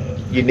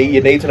 Maintaining. You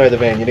need to know the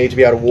van. You need to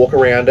be able to walk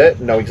around it,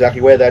 know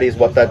exactly where that is,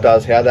 what that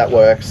does, how that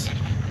works,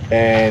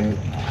 and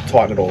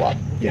tighten it all up.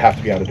 You have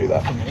to be able to do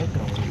that.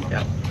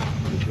 Yeah.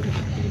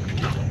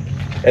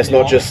 It's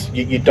not just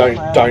you don't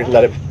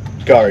let it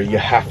go. You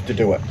have to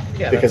do it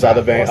because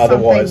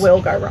otherwise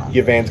will go wrong.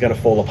 Your van's going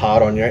to fall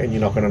apart on you, and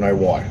you're not going to know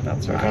why.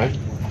 That's right. Okay.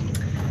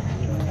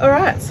 All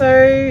right,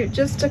 so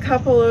just a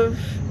couple of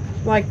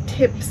like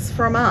tips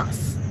from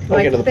us.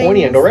 We're getting to the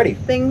pointy end already.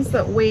 Things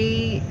that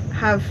we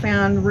have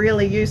found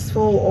really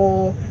useful,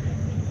 or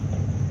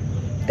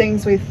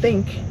things we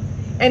think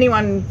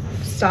anyone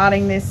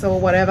starting this or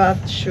whatever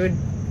should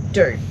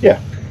do. Yeah.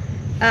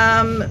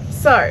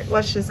 So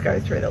let's just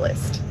go through the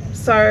list.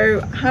 So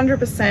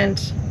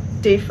 100%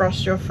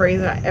 defrost your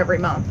freezer every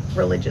month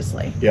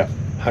religiously. Yeah,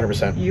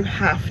 100%. You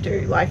have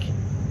to, like,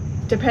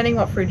 depending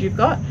what fridge you've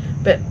got,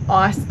 but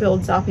ice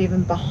builds up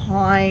even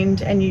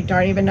behind and you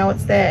don't even know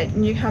it's there,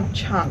 and you have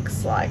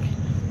chunks like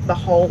the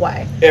whole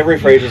way. Every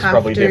fridge is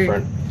probably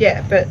different.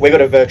 Yeah, but we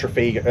got a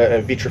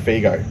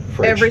Vitrifigo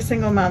fridge. Every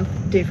single month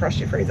defrost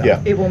your freezer.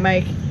 Yeah. It will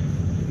make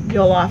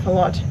your life a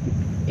lot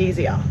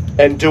easier.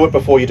 And do it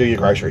before you do your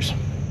groceries.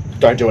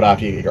 Don't do it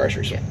after you get your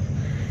groceries. Yeah.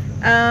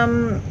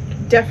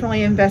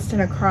 Definitely invest in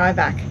a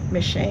cryovac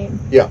machine.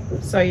 Yeah.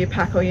 So you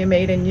pack all your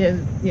meat in your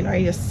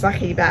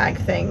sucky bag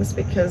things,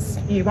 because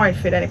you won't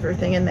fit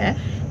everything in there.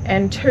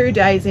 And 2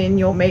 days in,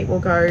 your meat will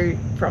go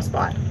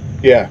frostbite.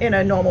 Yeah. In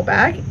a normal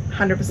bag,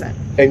 100%.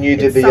 And you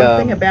did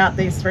something about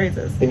these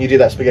freezers. And you did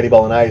that spaghetti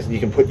bolognese, and you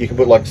can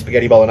put like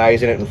spaghetti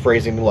bolognese in it and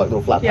freeze in like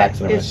little flat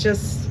packs and everything. It's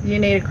just, you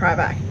need a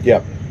cryovac.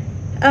 Yeah.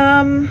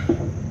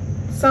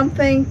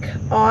 Something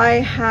I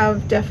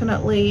have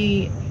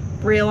definitely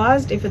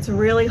realized, if it's a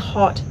really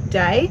hot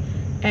day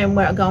and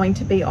we're going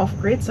to be off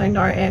grid, so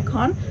no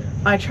aircon,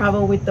 I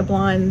travel with the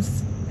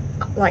blinds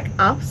like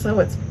up, so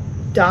it's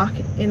dark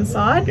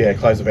inside. Yeah,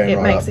 close the van It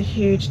right makes up. a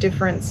huge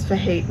difference for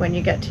heat when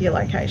you get to your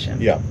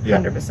location. Yeah, yeah.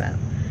 100%.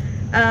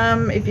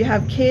 If you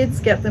have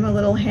kids, get them a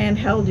little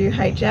handheld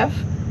UHF.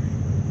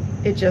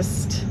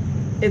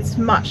 It's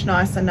much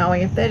nicer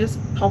knowing if they're just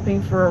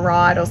popping for a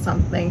ride or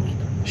something.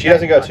 She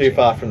doesn't go too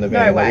far from the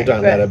van. No way, It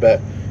don't matter.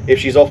 But if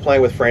she's off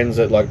playing with friends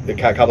at like a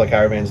couple of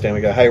caravans down,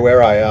 we go, hey,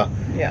 where are you?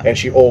 Yeah. And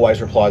she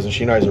always replies, and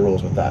she knows the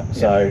rules with that.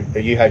 So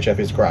a UHF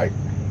is great.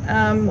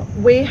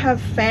 We have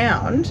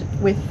found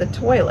with the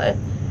toilet,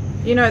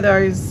 you know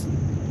those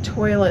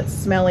toilet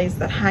smellies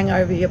that hang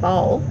over your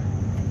bowl,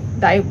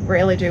 they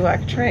really do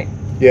work a treat.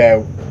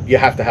 Yeah, you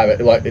have to have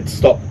it. Like,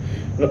 the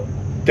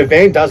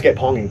van does get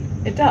pongy.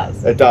 It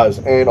does. It does.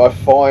 And I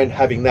find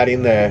having that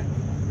in there,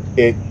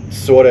 it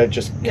sort of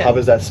just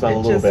covers that smell a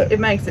little bit. It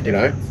makes a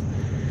difference.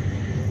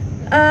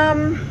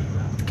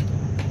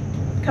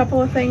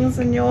 Couple of things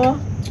in your...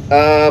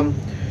 Oh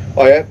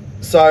yeah.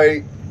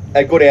 So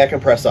a good air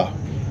compressor.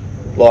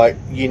 Like,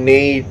 you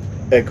need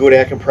a good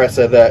air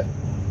compressor that,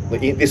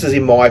 this is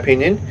in my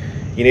opinion,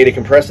 you need a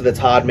compressor that's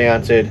hard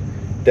mounted,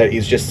 that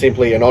is just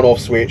simply an on-off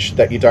switch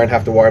that you don't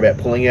have to worry about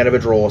pulling out of a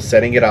drawer,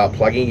 setting it up,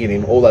 plugging it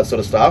in, all that sort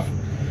of stuff.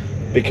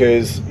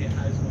 Because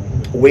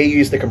we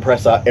use the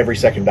compressor every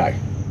second day.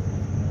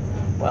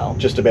 Well,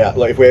 just about.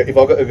 Like, if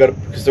I've got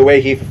so we're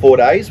here for 4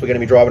 days, we're going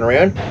to be driving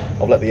around.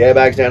 I've let the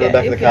airbags down in the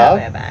back of the car.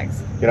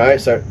 Airbags. You know,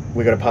 so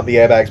we're going to pump the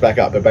airbags back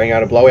up. But being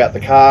able to blow out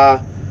the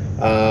car.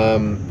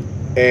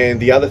 And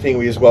the other thing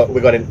we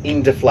got an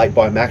In-Deflate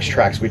by Max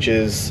Trax, which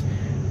is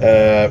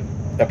a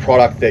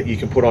product that you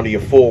can put onto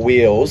your 4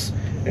 wheels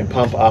and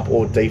pump up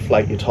or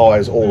deflate your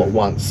tires all at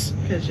once.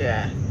 Because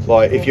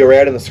like if you're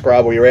out in the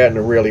scrub or you're out in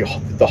a really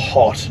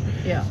hot,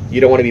 you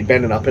don't want to be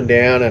bending up and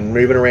down and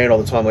moving around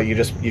all the time. Like,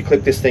 you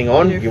clip this thing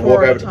on, you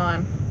walk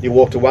over, you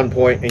walk to one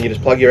point and you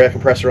just plug your air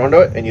compressor onto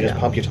it and you just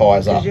pump your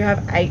tires up. Because you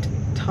have 8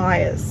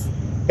 tires.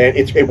 And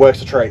it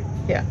works a treat.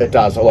 Yeah. It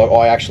does. Like,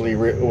 I actually,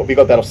 we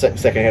got that off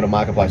secondhand on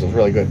Marketplace. It was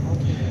really good.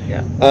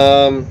 Yeah.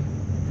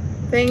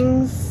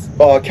 Things.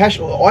 Oh, cash.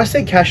 I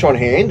said cash on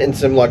hand and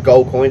some like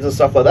gold coins and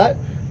stuff like that.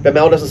 But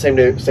Mel doesn't seem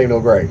to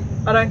agree.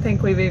 I don't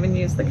think we've even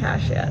used the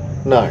cash yet.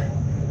 No,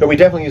 but we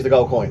definitely use the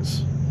gold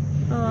coins.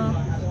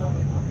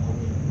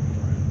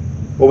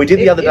 Well, we did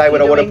the other day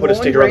when I want to put a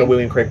sticker on the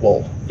William Creek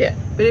wall. Yeah,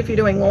 but if you're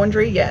doing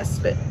laundry, yes.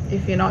 But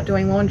if you're not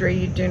doing laundry,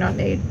 you do not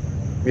need.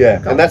 Yeah,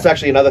 and that's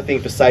actually another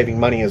thing for saving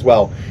money as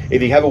well.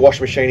 If you have a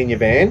washing machine in your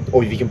van,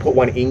 or if you can put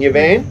one in your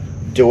van,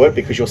 do it,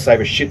 because you'll save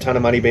a shit ton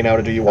of money being able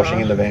to do your washing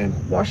in the van.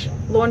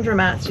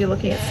 Laundromats, you're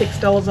looking at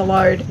 $6 a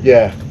load.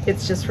 Yeah.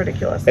 It's just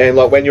ridiculous. And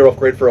like when you're off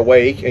grid for a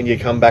week and you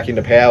come back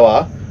into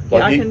power,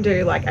 like I can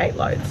do like 8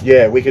 loads.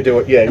 Yeah, we could do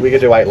it. Yeah, we could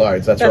do 8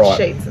 loads. That's right.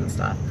 Sheets and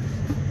stuff.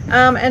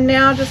 And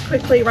now just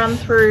quickly run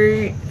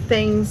through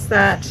things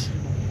that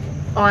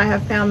I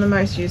have found the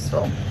most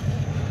useful.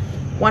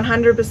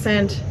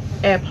 100%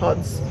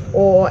 AirPods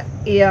or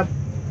ear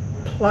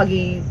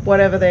pluggy,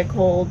 whatever they're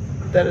called,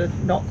 that are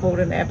not called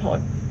an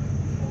AirPod.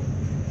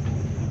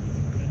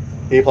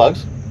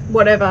 Earplugs?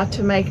 Whatever,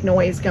 to make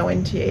noise go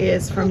into your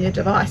ears from your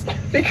device.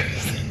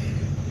 Because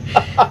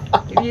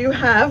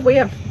we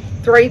have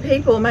 3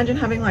 people, imagine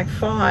having like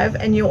 5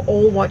 and you're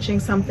all watching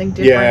something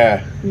different.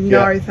 Yeah.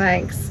 No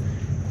thanks.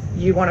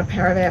 You want a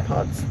pair of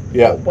AirPods.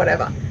 Yeah. Or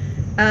whatever.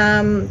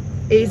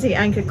 Easy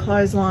anchored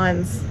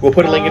clotheslines. We'll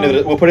put a link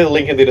we'll put a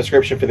link in the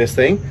description for this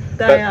thing.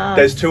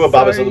 There's 2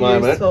 above us at the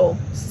moment.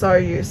 So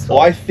useful.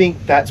 I think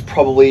that's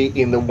probably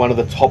in one of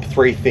the top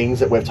 3 things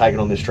that we've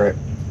taken on this trip.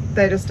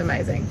 They're just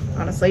amazing.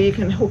 Honestly, you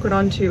can hook it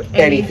onto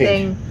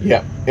anything.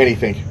 Yeah,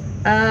 anything.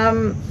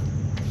 I've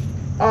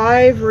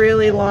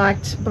really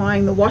liked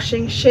buying the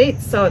washing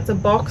sheets. So it's a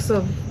box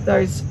of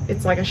those.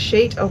 It's like a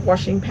sheet of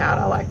washing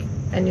powder,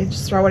 and you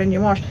just throw it in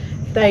your wash.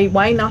 They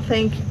weigh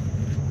nothing.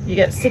 You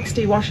get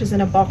 60 washes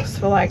in a box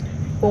for like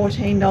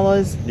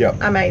 $14. Yeah.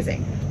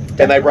 Amazing.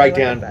 Definitely. And they break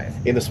down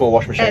in the small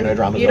wash machine, and no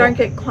drama. You don't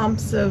get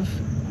clumps of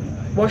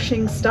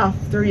washing stuff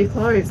through your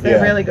clothes.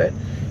 They're really good.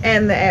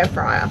 And the air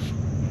fryer.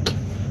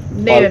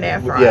 Need an air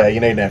fryer. Yeah,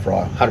 you need an air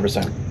fryer,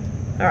 100%.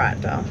 All right,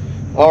 Dale.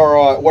 All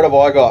right, what have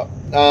I got?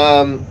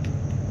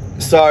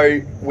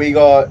 So we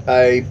got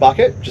a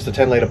bucket, just a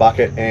 10-litre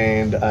bucket,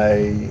 and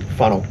a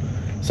funnel.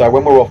 So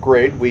when we're off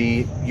grid,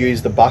 we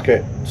use the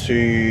bucket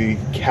to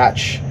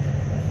catch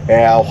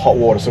our hot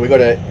water. So we got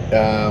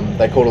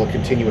they call it a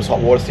continuous hot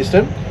water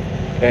system.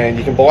 and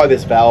you can buy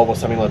this valve or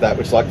something like that,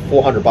 which is like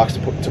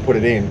 $400 to put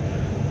it in.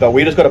 But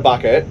we just got a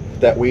bucket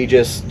that we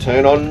just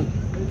turn on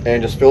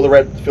and just fill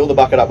the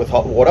bucket up with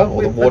hot water,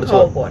 or with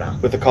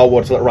the cold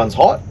water till it runs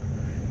hot,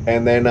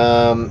 and then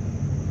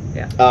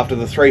after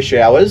the 3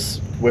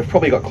 showers, we've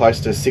probably got close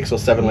to 6 or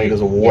 7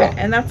 litres of water. Yeah,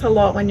 and that's a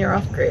lot when you're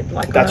off grid.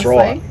 Like, that's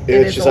honestly, right.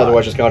 It's just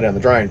otherwise just going down the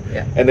drain.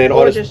 Yeah. And then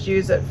or just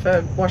use it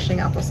for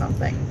washing up or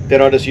something.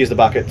 Then I just use the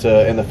bucket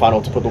in the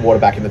funnel to put the water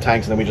back in the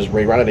tanks, and then we just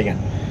rerun it again.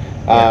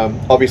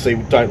 Obviously,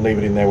 don't leave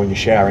it in there when you're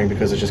showering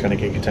because it's just going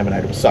to get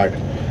contaminated with soap.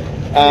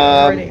 We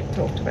already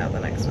talked about the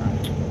next one.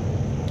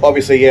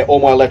 Obviously, yeah,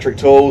 all my electric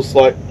tools,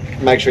 like,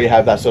 make sure you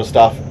have that sort of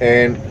stuff.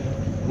 And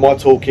my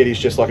toolkit is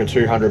just like a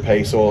 200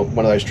 piece or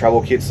one of those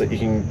travel kits that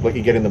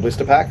you get in the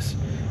blister packs.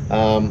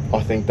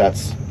 I think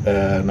that's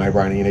a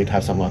no-brainer. You need to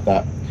have something like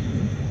that.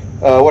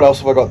 What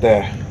else have I got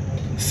there?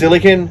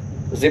 Silicone,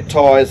 zip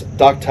ties,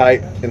 duct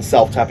tape, and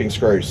self-tapping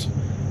screws.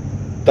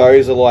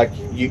 Those are like,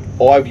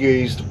 I've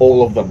used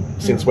all of them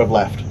since we've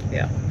left.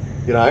 Yeah.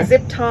 You know?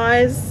 Zip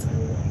ties,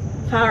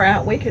 far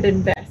out, we could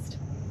invest.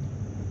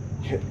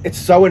 It's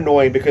so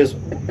annoying because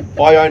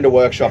I owned a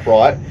workshop,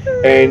 right?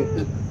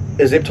 And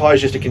a zip tie is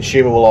just a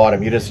consumable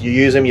item. You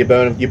use them, you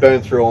burn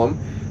through them.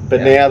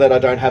 But now that I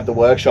don't have the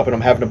workshop and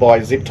I'm having to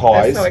buy zip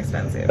ties, they're so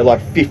expensive. They're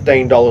like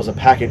 $15 a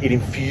packet. It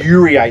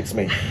infuriates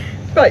me.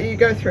 But you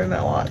go through them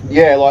a lot.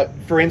 Yeah, like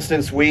for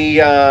instance,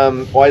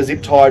 I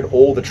zip tied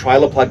all the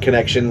trailer plug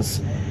connections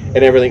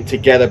and everything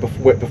together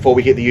before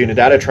we hit the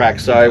Unidata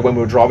track. So when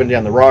we were driving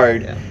down the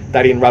road,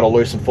 they didn't rattle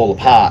loose and fall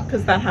apart.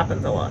 Because that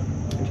happens a lot.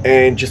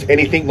 And just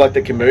anything like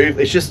that can move,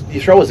 it's just you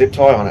throw a zip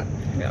tie on it.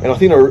 Yeah. And I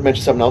think I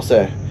mentioned something else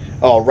there.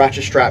 Oh,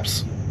 ratchet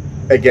straps.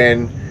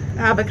 Again,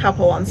 have a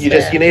couple on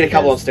standby. You need a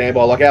couple on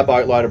standby. Like our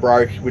boat loader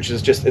broke, which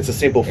is it's a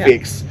simple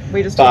fix.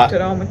 We just hooked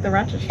it on with the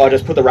ratchet strap. I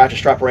just put the ratchet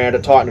strap around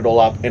it, tighten it all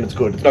up, and it's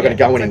good. It's not going to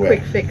go anywhere.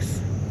 It's a quick fix.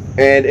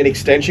 And an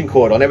extension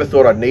cord. I never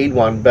thought I'd need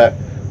one, but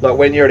like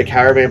when you're at a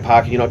caravan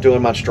park and you're not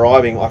doing much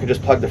driving, I can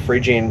just plug the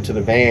fridge into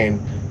the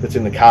van that's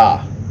in the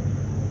car.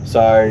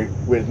 So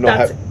we're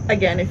not.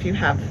 Again, if you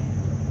have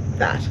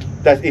that.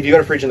 If you've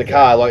got a fridge in the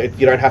car, like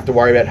you don't have to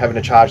worry about having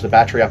to charge the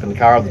battery up in the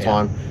car all the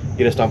time.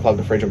 You just unplug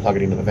the fridge and plug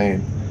it into the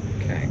van.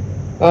 Okay.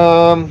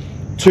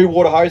 2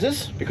 water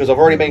hoses because I've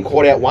already been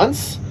caught out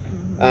once.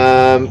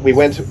 I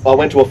went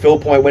to a fill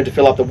point, went to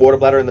fill up the water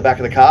bladder in the back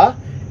of the car,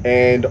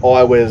 and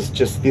I was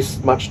just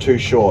this much too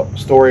short.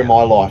 Story of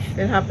my life.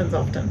 It happens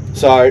often.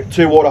 So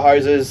 2 water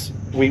hoses.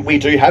 We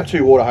do have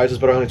 2 water hoses,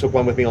 but I only took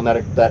one with me on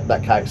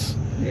that case.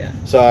 Yeah.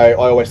 So I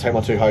always take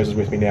my 2 hoses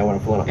with me now when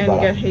I'm filling up the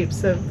butter. And get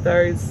heaps of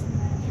those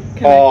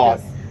connectors.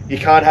 Oh, you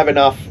can't have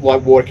enough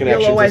like water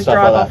connections. You'll always and stuff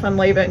drive like off and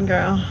leave it and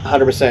go.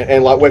 100%.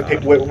 And like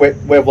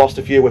we've lost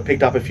a few, we've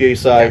picked up a few.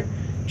 So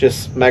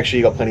just make sure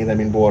you got plenty of them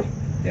in board.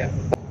 Yeah.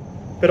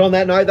 But on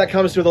that note, that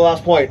comes to the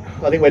last point.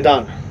 I think we're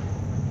done.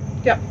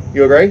 Yep.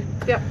 You agree?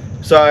 Yep.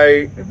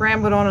 So we've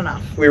rambled on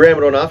enough. We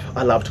rambled enough.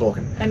 I love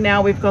talking. And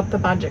now we've got the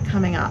budget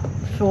coming up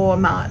for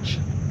March.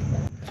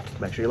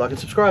 Make sure you like and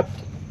subscribe.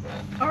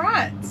 All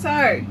right.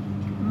 So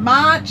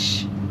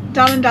March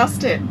done and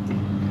dusted.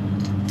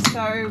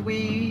 So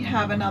we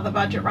have another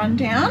budget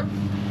rundown.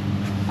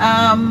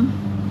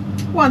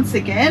 Once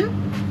again,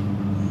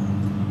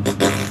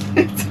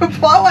 it's a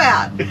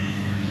blowout.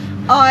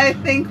 I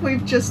think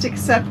we've just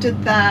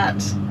accepted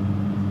that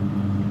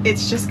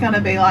it's just going to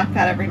be like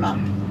that every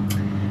month.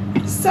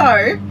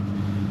 So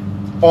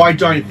I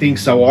don't think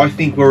so. I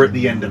think we're at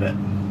the end of it.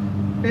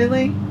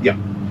 Really? Yep.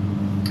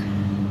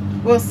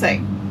 We'll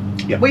see.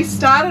 Yep. We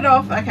started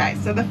off, okay,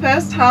 so the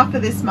first half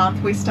of this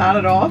month we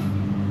started off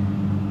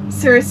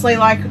seriously,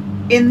 like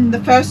in the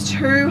first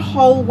 2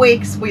 whole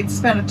weeks we'd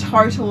spent a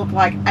total of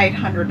like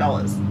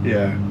 $800.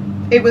 Yeah.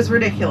 It was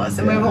ridiculous,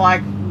 and we were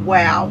like,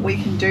 wow, we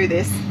can do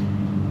this.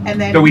 And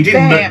then but we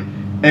didn't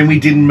bam. And we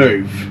didn't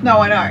move. No,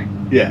 I know.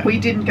 Yeah. We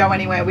didn't go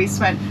anywhere. We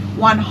spent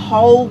 1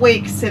 whole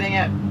week sitting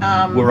at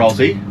we're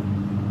Aussie.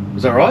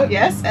 Is that right?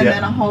 Yes, and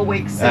then a whole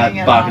week sitting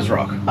at Barker's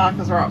Rock.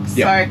 Barker's Rock.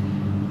 Yep. So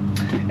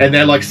and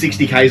they're like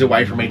 60 k's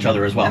away from each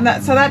other as well. And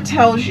that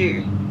tells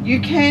you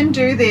can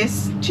do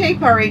this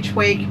cheaper each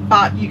week,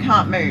 but you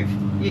can't move.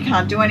 You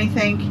can't do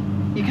anything.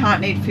 You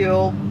can't need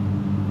fuel.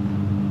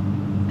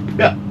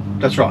 Yeah,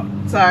 that's right.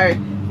 So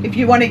if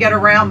you want to get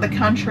around the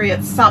country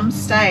at some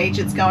stage,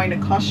 it's going to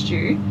cost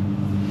you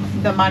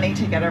the money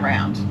to get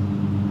around.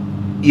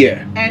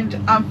 Yeah. And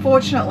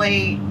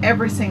unfortunately,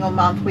 every single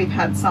month we've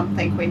had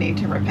something we need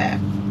to repair.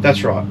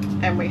 That's right.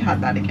 And we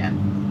had that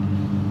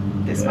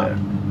again this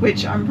month,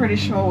 which I'm pretty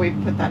sure we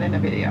put that in a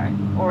video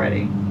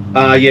already.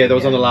 Yeah, that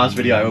was on the last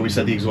video where we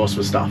said the exhaust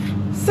was stuffed.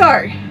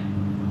 So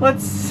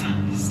let's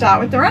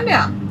start with the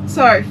rundown.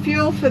 So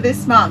fuel for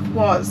this month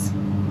was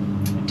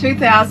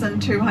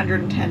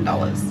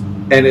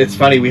 $2,210. And it's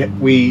funny,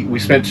 we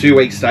spent 2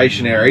 weeks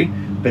stationary,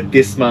 but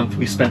this month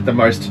we spent the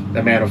most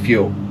amount of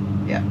fuel.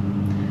 Yeah.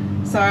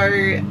 So,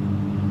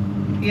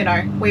 you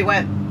know, we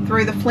went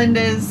through the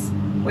Flinders,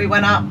 we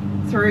went up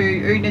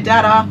through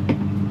Unidata,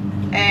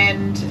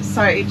 and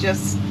so it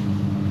just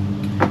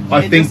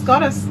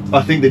got us.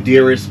 I think the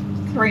dearest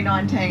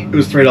 $3.19. It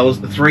was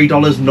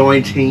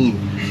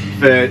 $3.19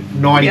 for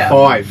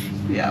 95.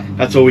 Yeah.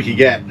 That's all we could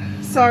get.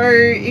 So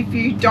if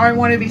you don't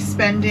want to be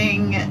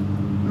spending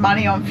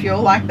money on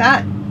fuel like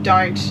that,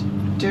 don't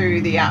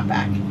do the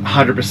Outback.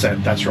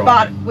 100%, that's right.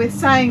 But with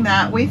saying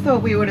that, we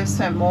thought we would have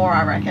spent more,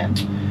 I reckon,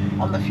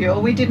 on the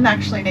fuel. We didn't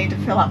actually need to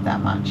fill up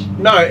that much.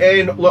 No,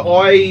 and look,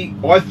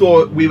 I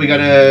thought we were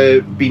going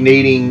to be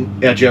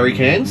needing our jerry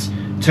cans.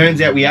 Turns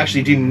out we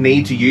actually didn't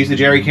need to use the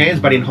jerry cans,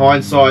 but in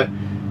hindsight,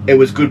 it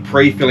was good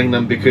pre-filling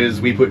them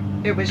because we put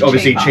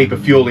obviously cheaper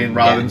fuel in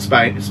rather than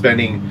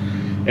spending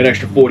an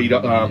extra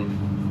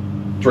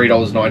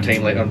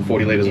 $3.19 on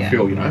 40 litres of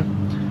fuel, you know.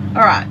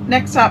 All right,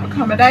 next up,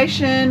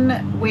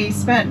 accommodation. We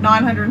spent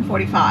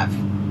 $945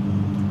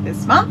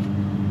 this month.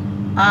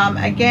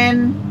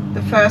 Again,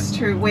 the first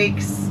 2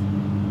 weeks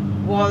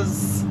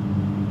was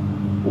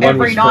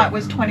every night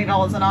was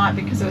 $20 a night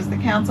because it was the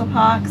council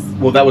parks.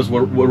 Well, that was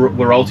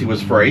Wirralty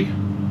was free.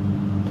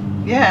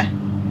 Yeah,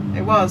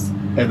 it was.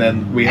 And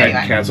then we had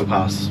council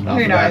pass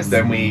after who knows? that.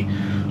 Then we,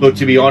 look,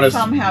 to be honest,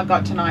 somehow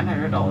got to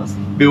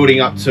 $900.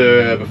 Building up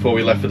to before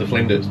we left for the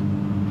Flinders.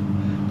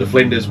 The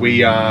Flinders,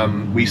 we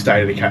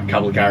stayed at a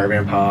couple of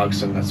caravan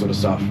parks and that sort of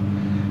stuff,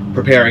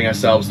 preparing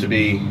ourselves to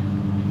be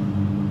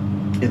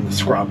in the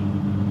scrub.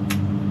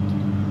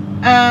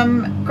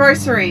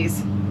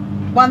 Groceries,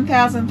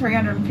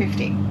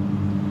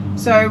 $1,350.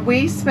 So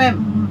we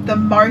spent the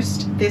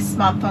most this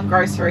month on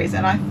groceries,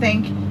 and I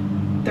think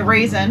the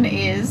reason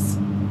is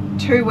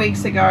 2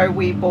 weeks ago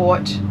we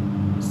bought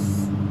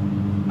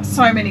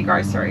so many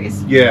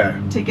groceries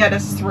to get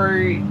us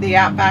through the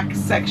Outback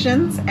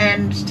sections,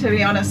 and to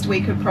be honest,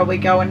 we could probably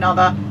go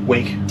another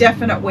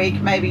definite week,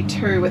 maybe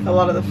 2, with a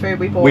lot of the food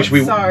we bought, which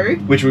we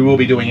will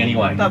be doing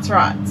anyway. That's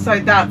right. So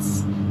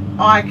that's,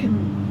 I can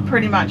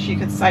pretty much, you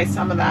could say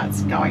some of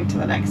that's going to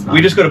the next month.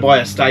 We just got to buy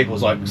our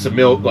staples, like some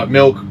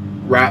milk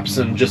wraps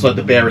and just like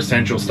the bare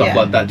essential stuff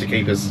like that to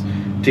keep us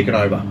ticking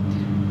over.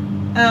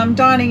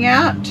 Dining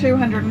out,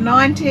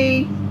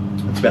 $290.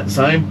 It's about the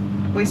same.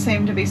 We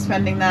seem to be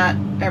spending that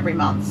every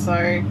month,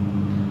 so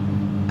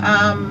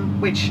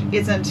which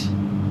isn't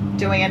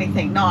doing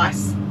anything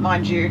nice,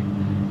 mind you.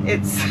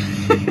 It's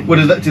what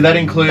does that? Did that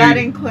include? That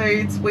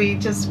includes we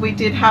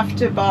did have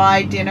to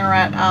buy dinner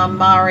at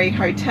Mari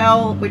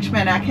Hotel, which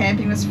meant our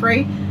camping was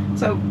free.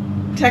 So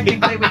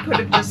technically, we could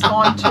have just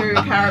gone to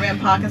Caravan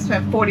Park and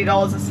spent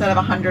 $40 instead of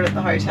 $100 at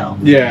the hotel.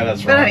 Yeah,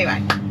 that's right. But anyway,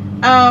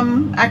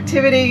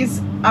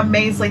 activities, a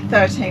measly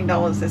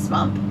 $13 this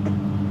month.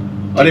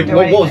 What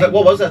was that?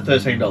 What was that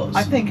 $13?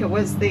 I think it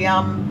was the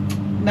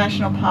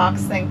national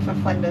parks thing for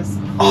Flinders.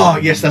 Oh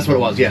yes, that's what it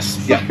was.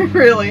 Yes, yeah.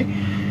 Really.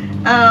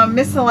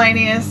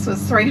 Miscellaneous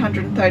was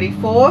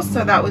 $334,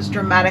 so that was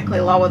dramatically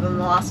lower than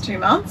the last 2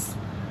 months.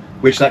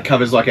 Which that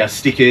covers like our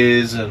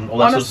stickers and all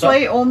that sort of stuff.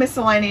 Honestly, all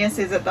miscellaneous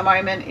is at the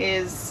moment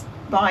is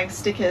buying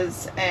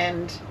stickers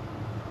and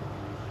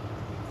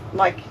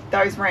like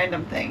those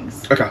random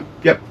things. Okay.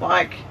 Yep.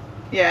 Like,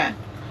 yeah.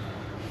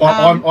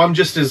 I'm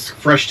just as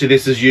fresh to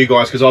this as you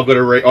guys because I've got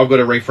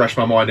to refresh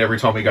my mind every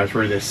time we go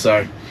through this.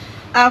 So,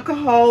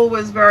 alcohol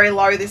was very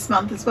low this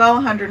month as well,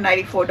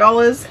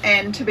 $184,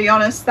 and to be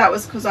honest, that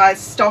was because I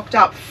stocked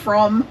up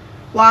from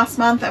last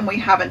month and we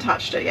haven't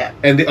touched it yet.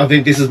 And I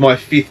think this is my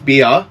 5th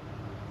beer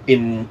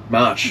in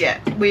March. Yeah,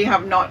 we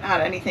have not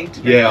had anything to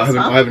do. Yeah,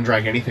 I haven't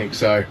drank anything.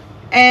 So,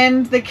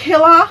 and the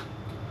killer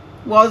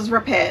was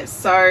repairs.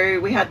 So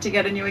we had to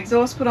get a new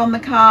exhaust put on the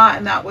car,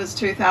 and that was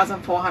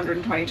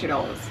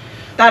 $2,422.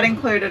 That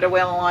included a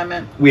wheel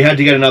alignment. We had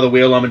to get another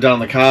wheel alignment done on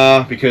the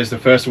car because the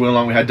first wheel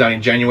alignment we had done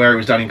in January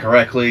was done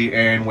incorrectly,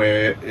 and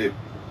the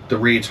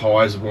rear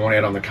tyres worn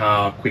out on the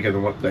car quicker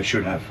than what they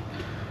should have.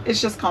 It's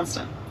just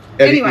constant.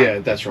 Anyway, yeah,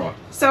 that's right.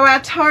 So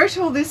our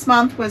total this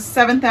month was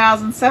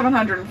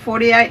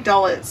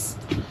 $7,748.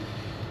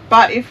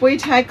 But if we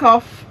take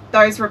off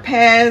those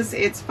repairs,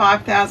 it's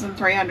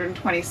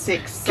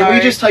 $5,326. Can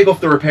we just take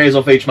off the repairs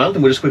off each month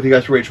and we'll just quickly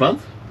go through each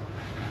month?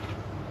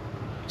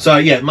 So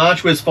yeah,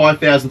 March was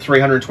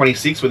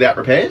 $5,326 without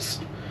repairs.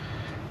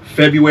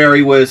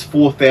 February was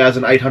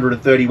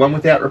 $4,831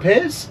 without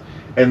repairs,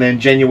 and then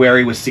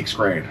January was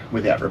 $6,000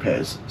 without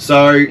repairs.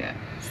 So yeah,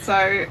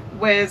 so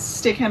we're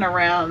sticking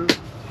around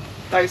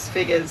those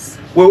figures.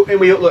 Well, and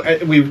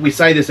we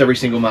say this every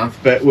single month,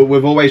 but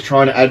we've always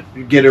trying to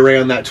get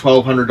around that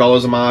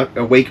 $1,200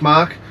 a week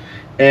mark,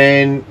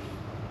 and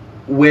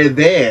we're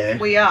there.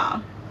 We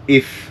are.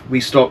 If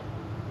we stop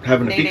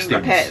having to fix things.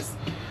 Repairs.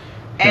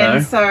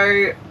 And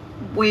so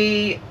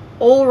we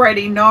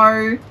already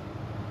know,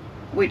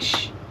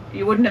 which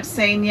you wouldn't have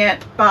seen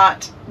yet,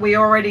 but we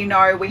already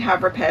know we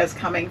have repairs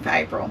coming for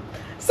April.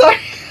 So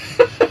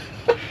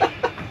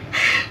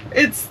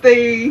it's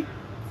the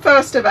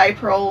 1st of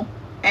April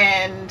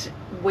and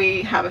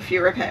we have a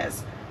few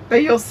repairs.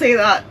 But you'll see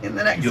that in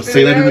the next video. You'll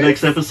see that in the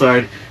next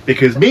episode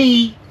because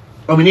I'm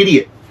an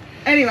idiot.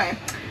 Anyway,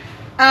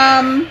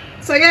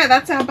 so yeah,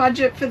 that's our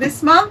budget for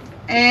this month,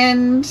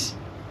 and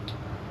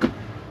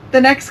the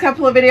next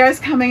couple of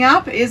videos coming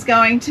up is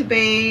going to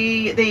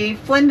be the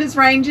Flinders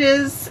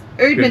Ranges,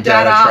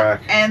 Oodnadatta,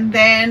 and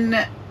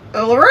then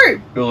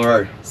Uluru.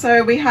 Uluru.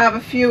 So we have a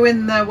few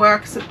in the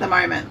works at the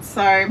moment.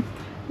 So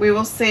we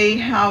will see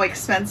how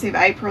expensive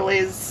April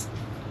is.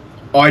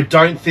 I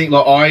don't think,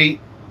 like,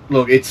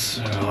 look, it's,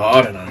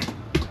 I don't know.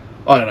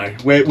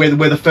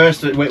 We're the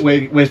first. We're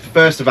the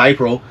 1st of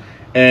April,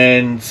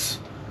 and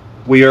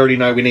we already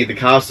know we need the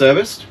car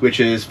serviced, which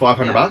is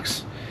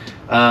 $500.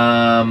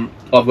 I've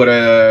got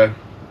to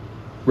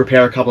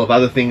repair a couple of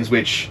other things,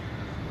 which,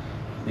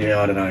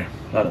 yeah, I don't know.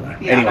 Yeah,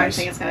 Anyways, I don't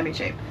think it's going to be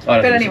cheap.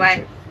 But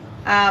anyway,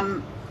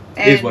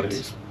 it is what it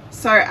is.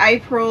 So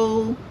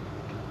April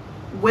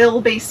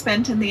will be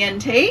spent in the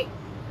NT,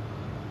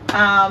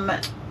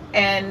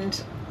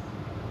 and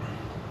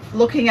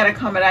looking at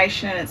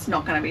accommodation, it's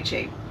not going to be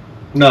cheap.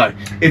 No.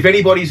 If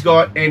anybody's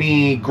got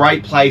any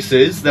great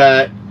places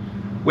that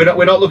we're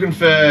not looking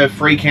for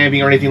free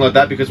camping or anything like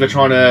that, because we're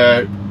trying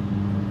to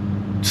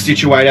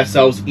situate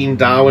ourselves in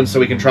Darwin so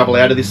we can travel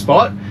out of this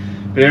spot.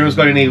 But everyone's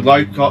got any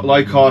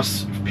low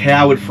cost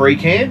powered free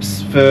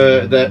camps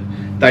that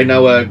they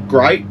know are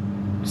great,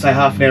 say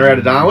half an hour out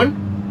of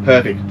Darwin,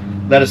 perfect.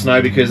 Let us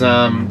know, because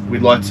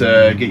we'd like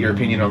to get your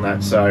opinion on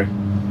that. So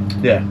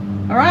yeah.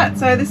 Alright,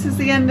 so this is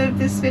the end of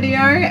this video,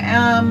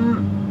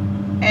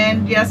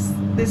 and yes,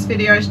 this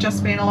video has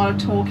just been a lot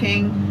of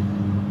talking.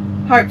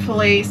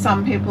 Hopefully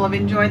some people have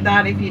enjoyed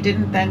that. If you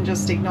didn't, then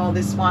just ignore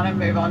this one and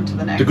move on to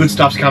the next. The good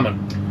stuff's coming.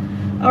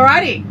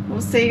 Alrighty,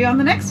 we'll see you on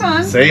the next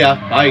one. See ya.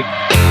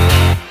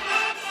 Bye.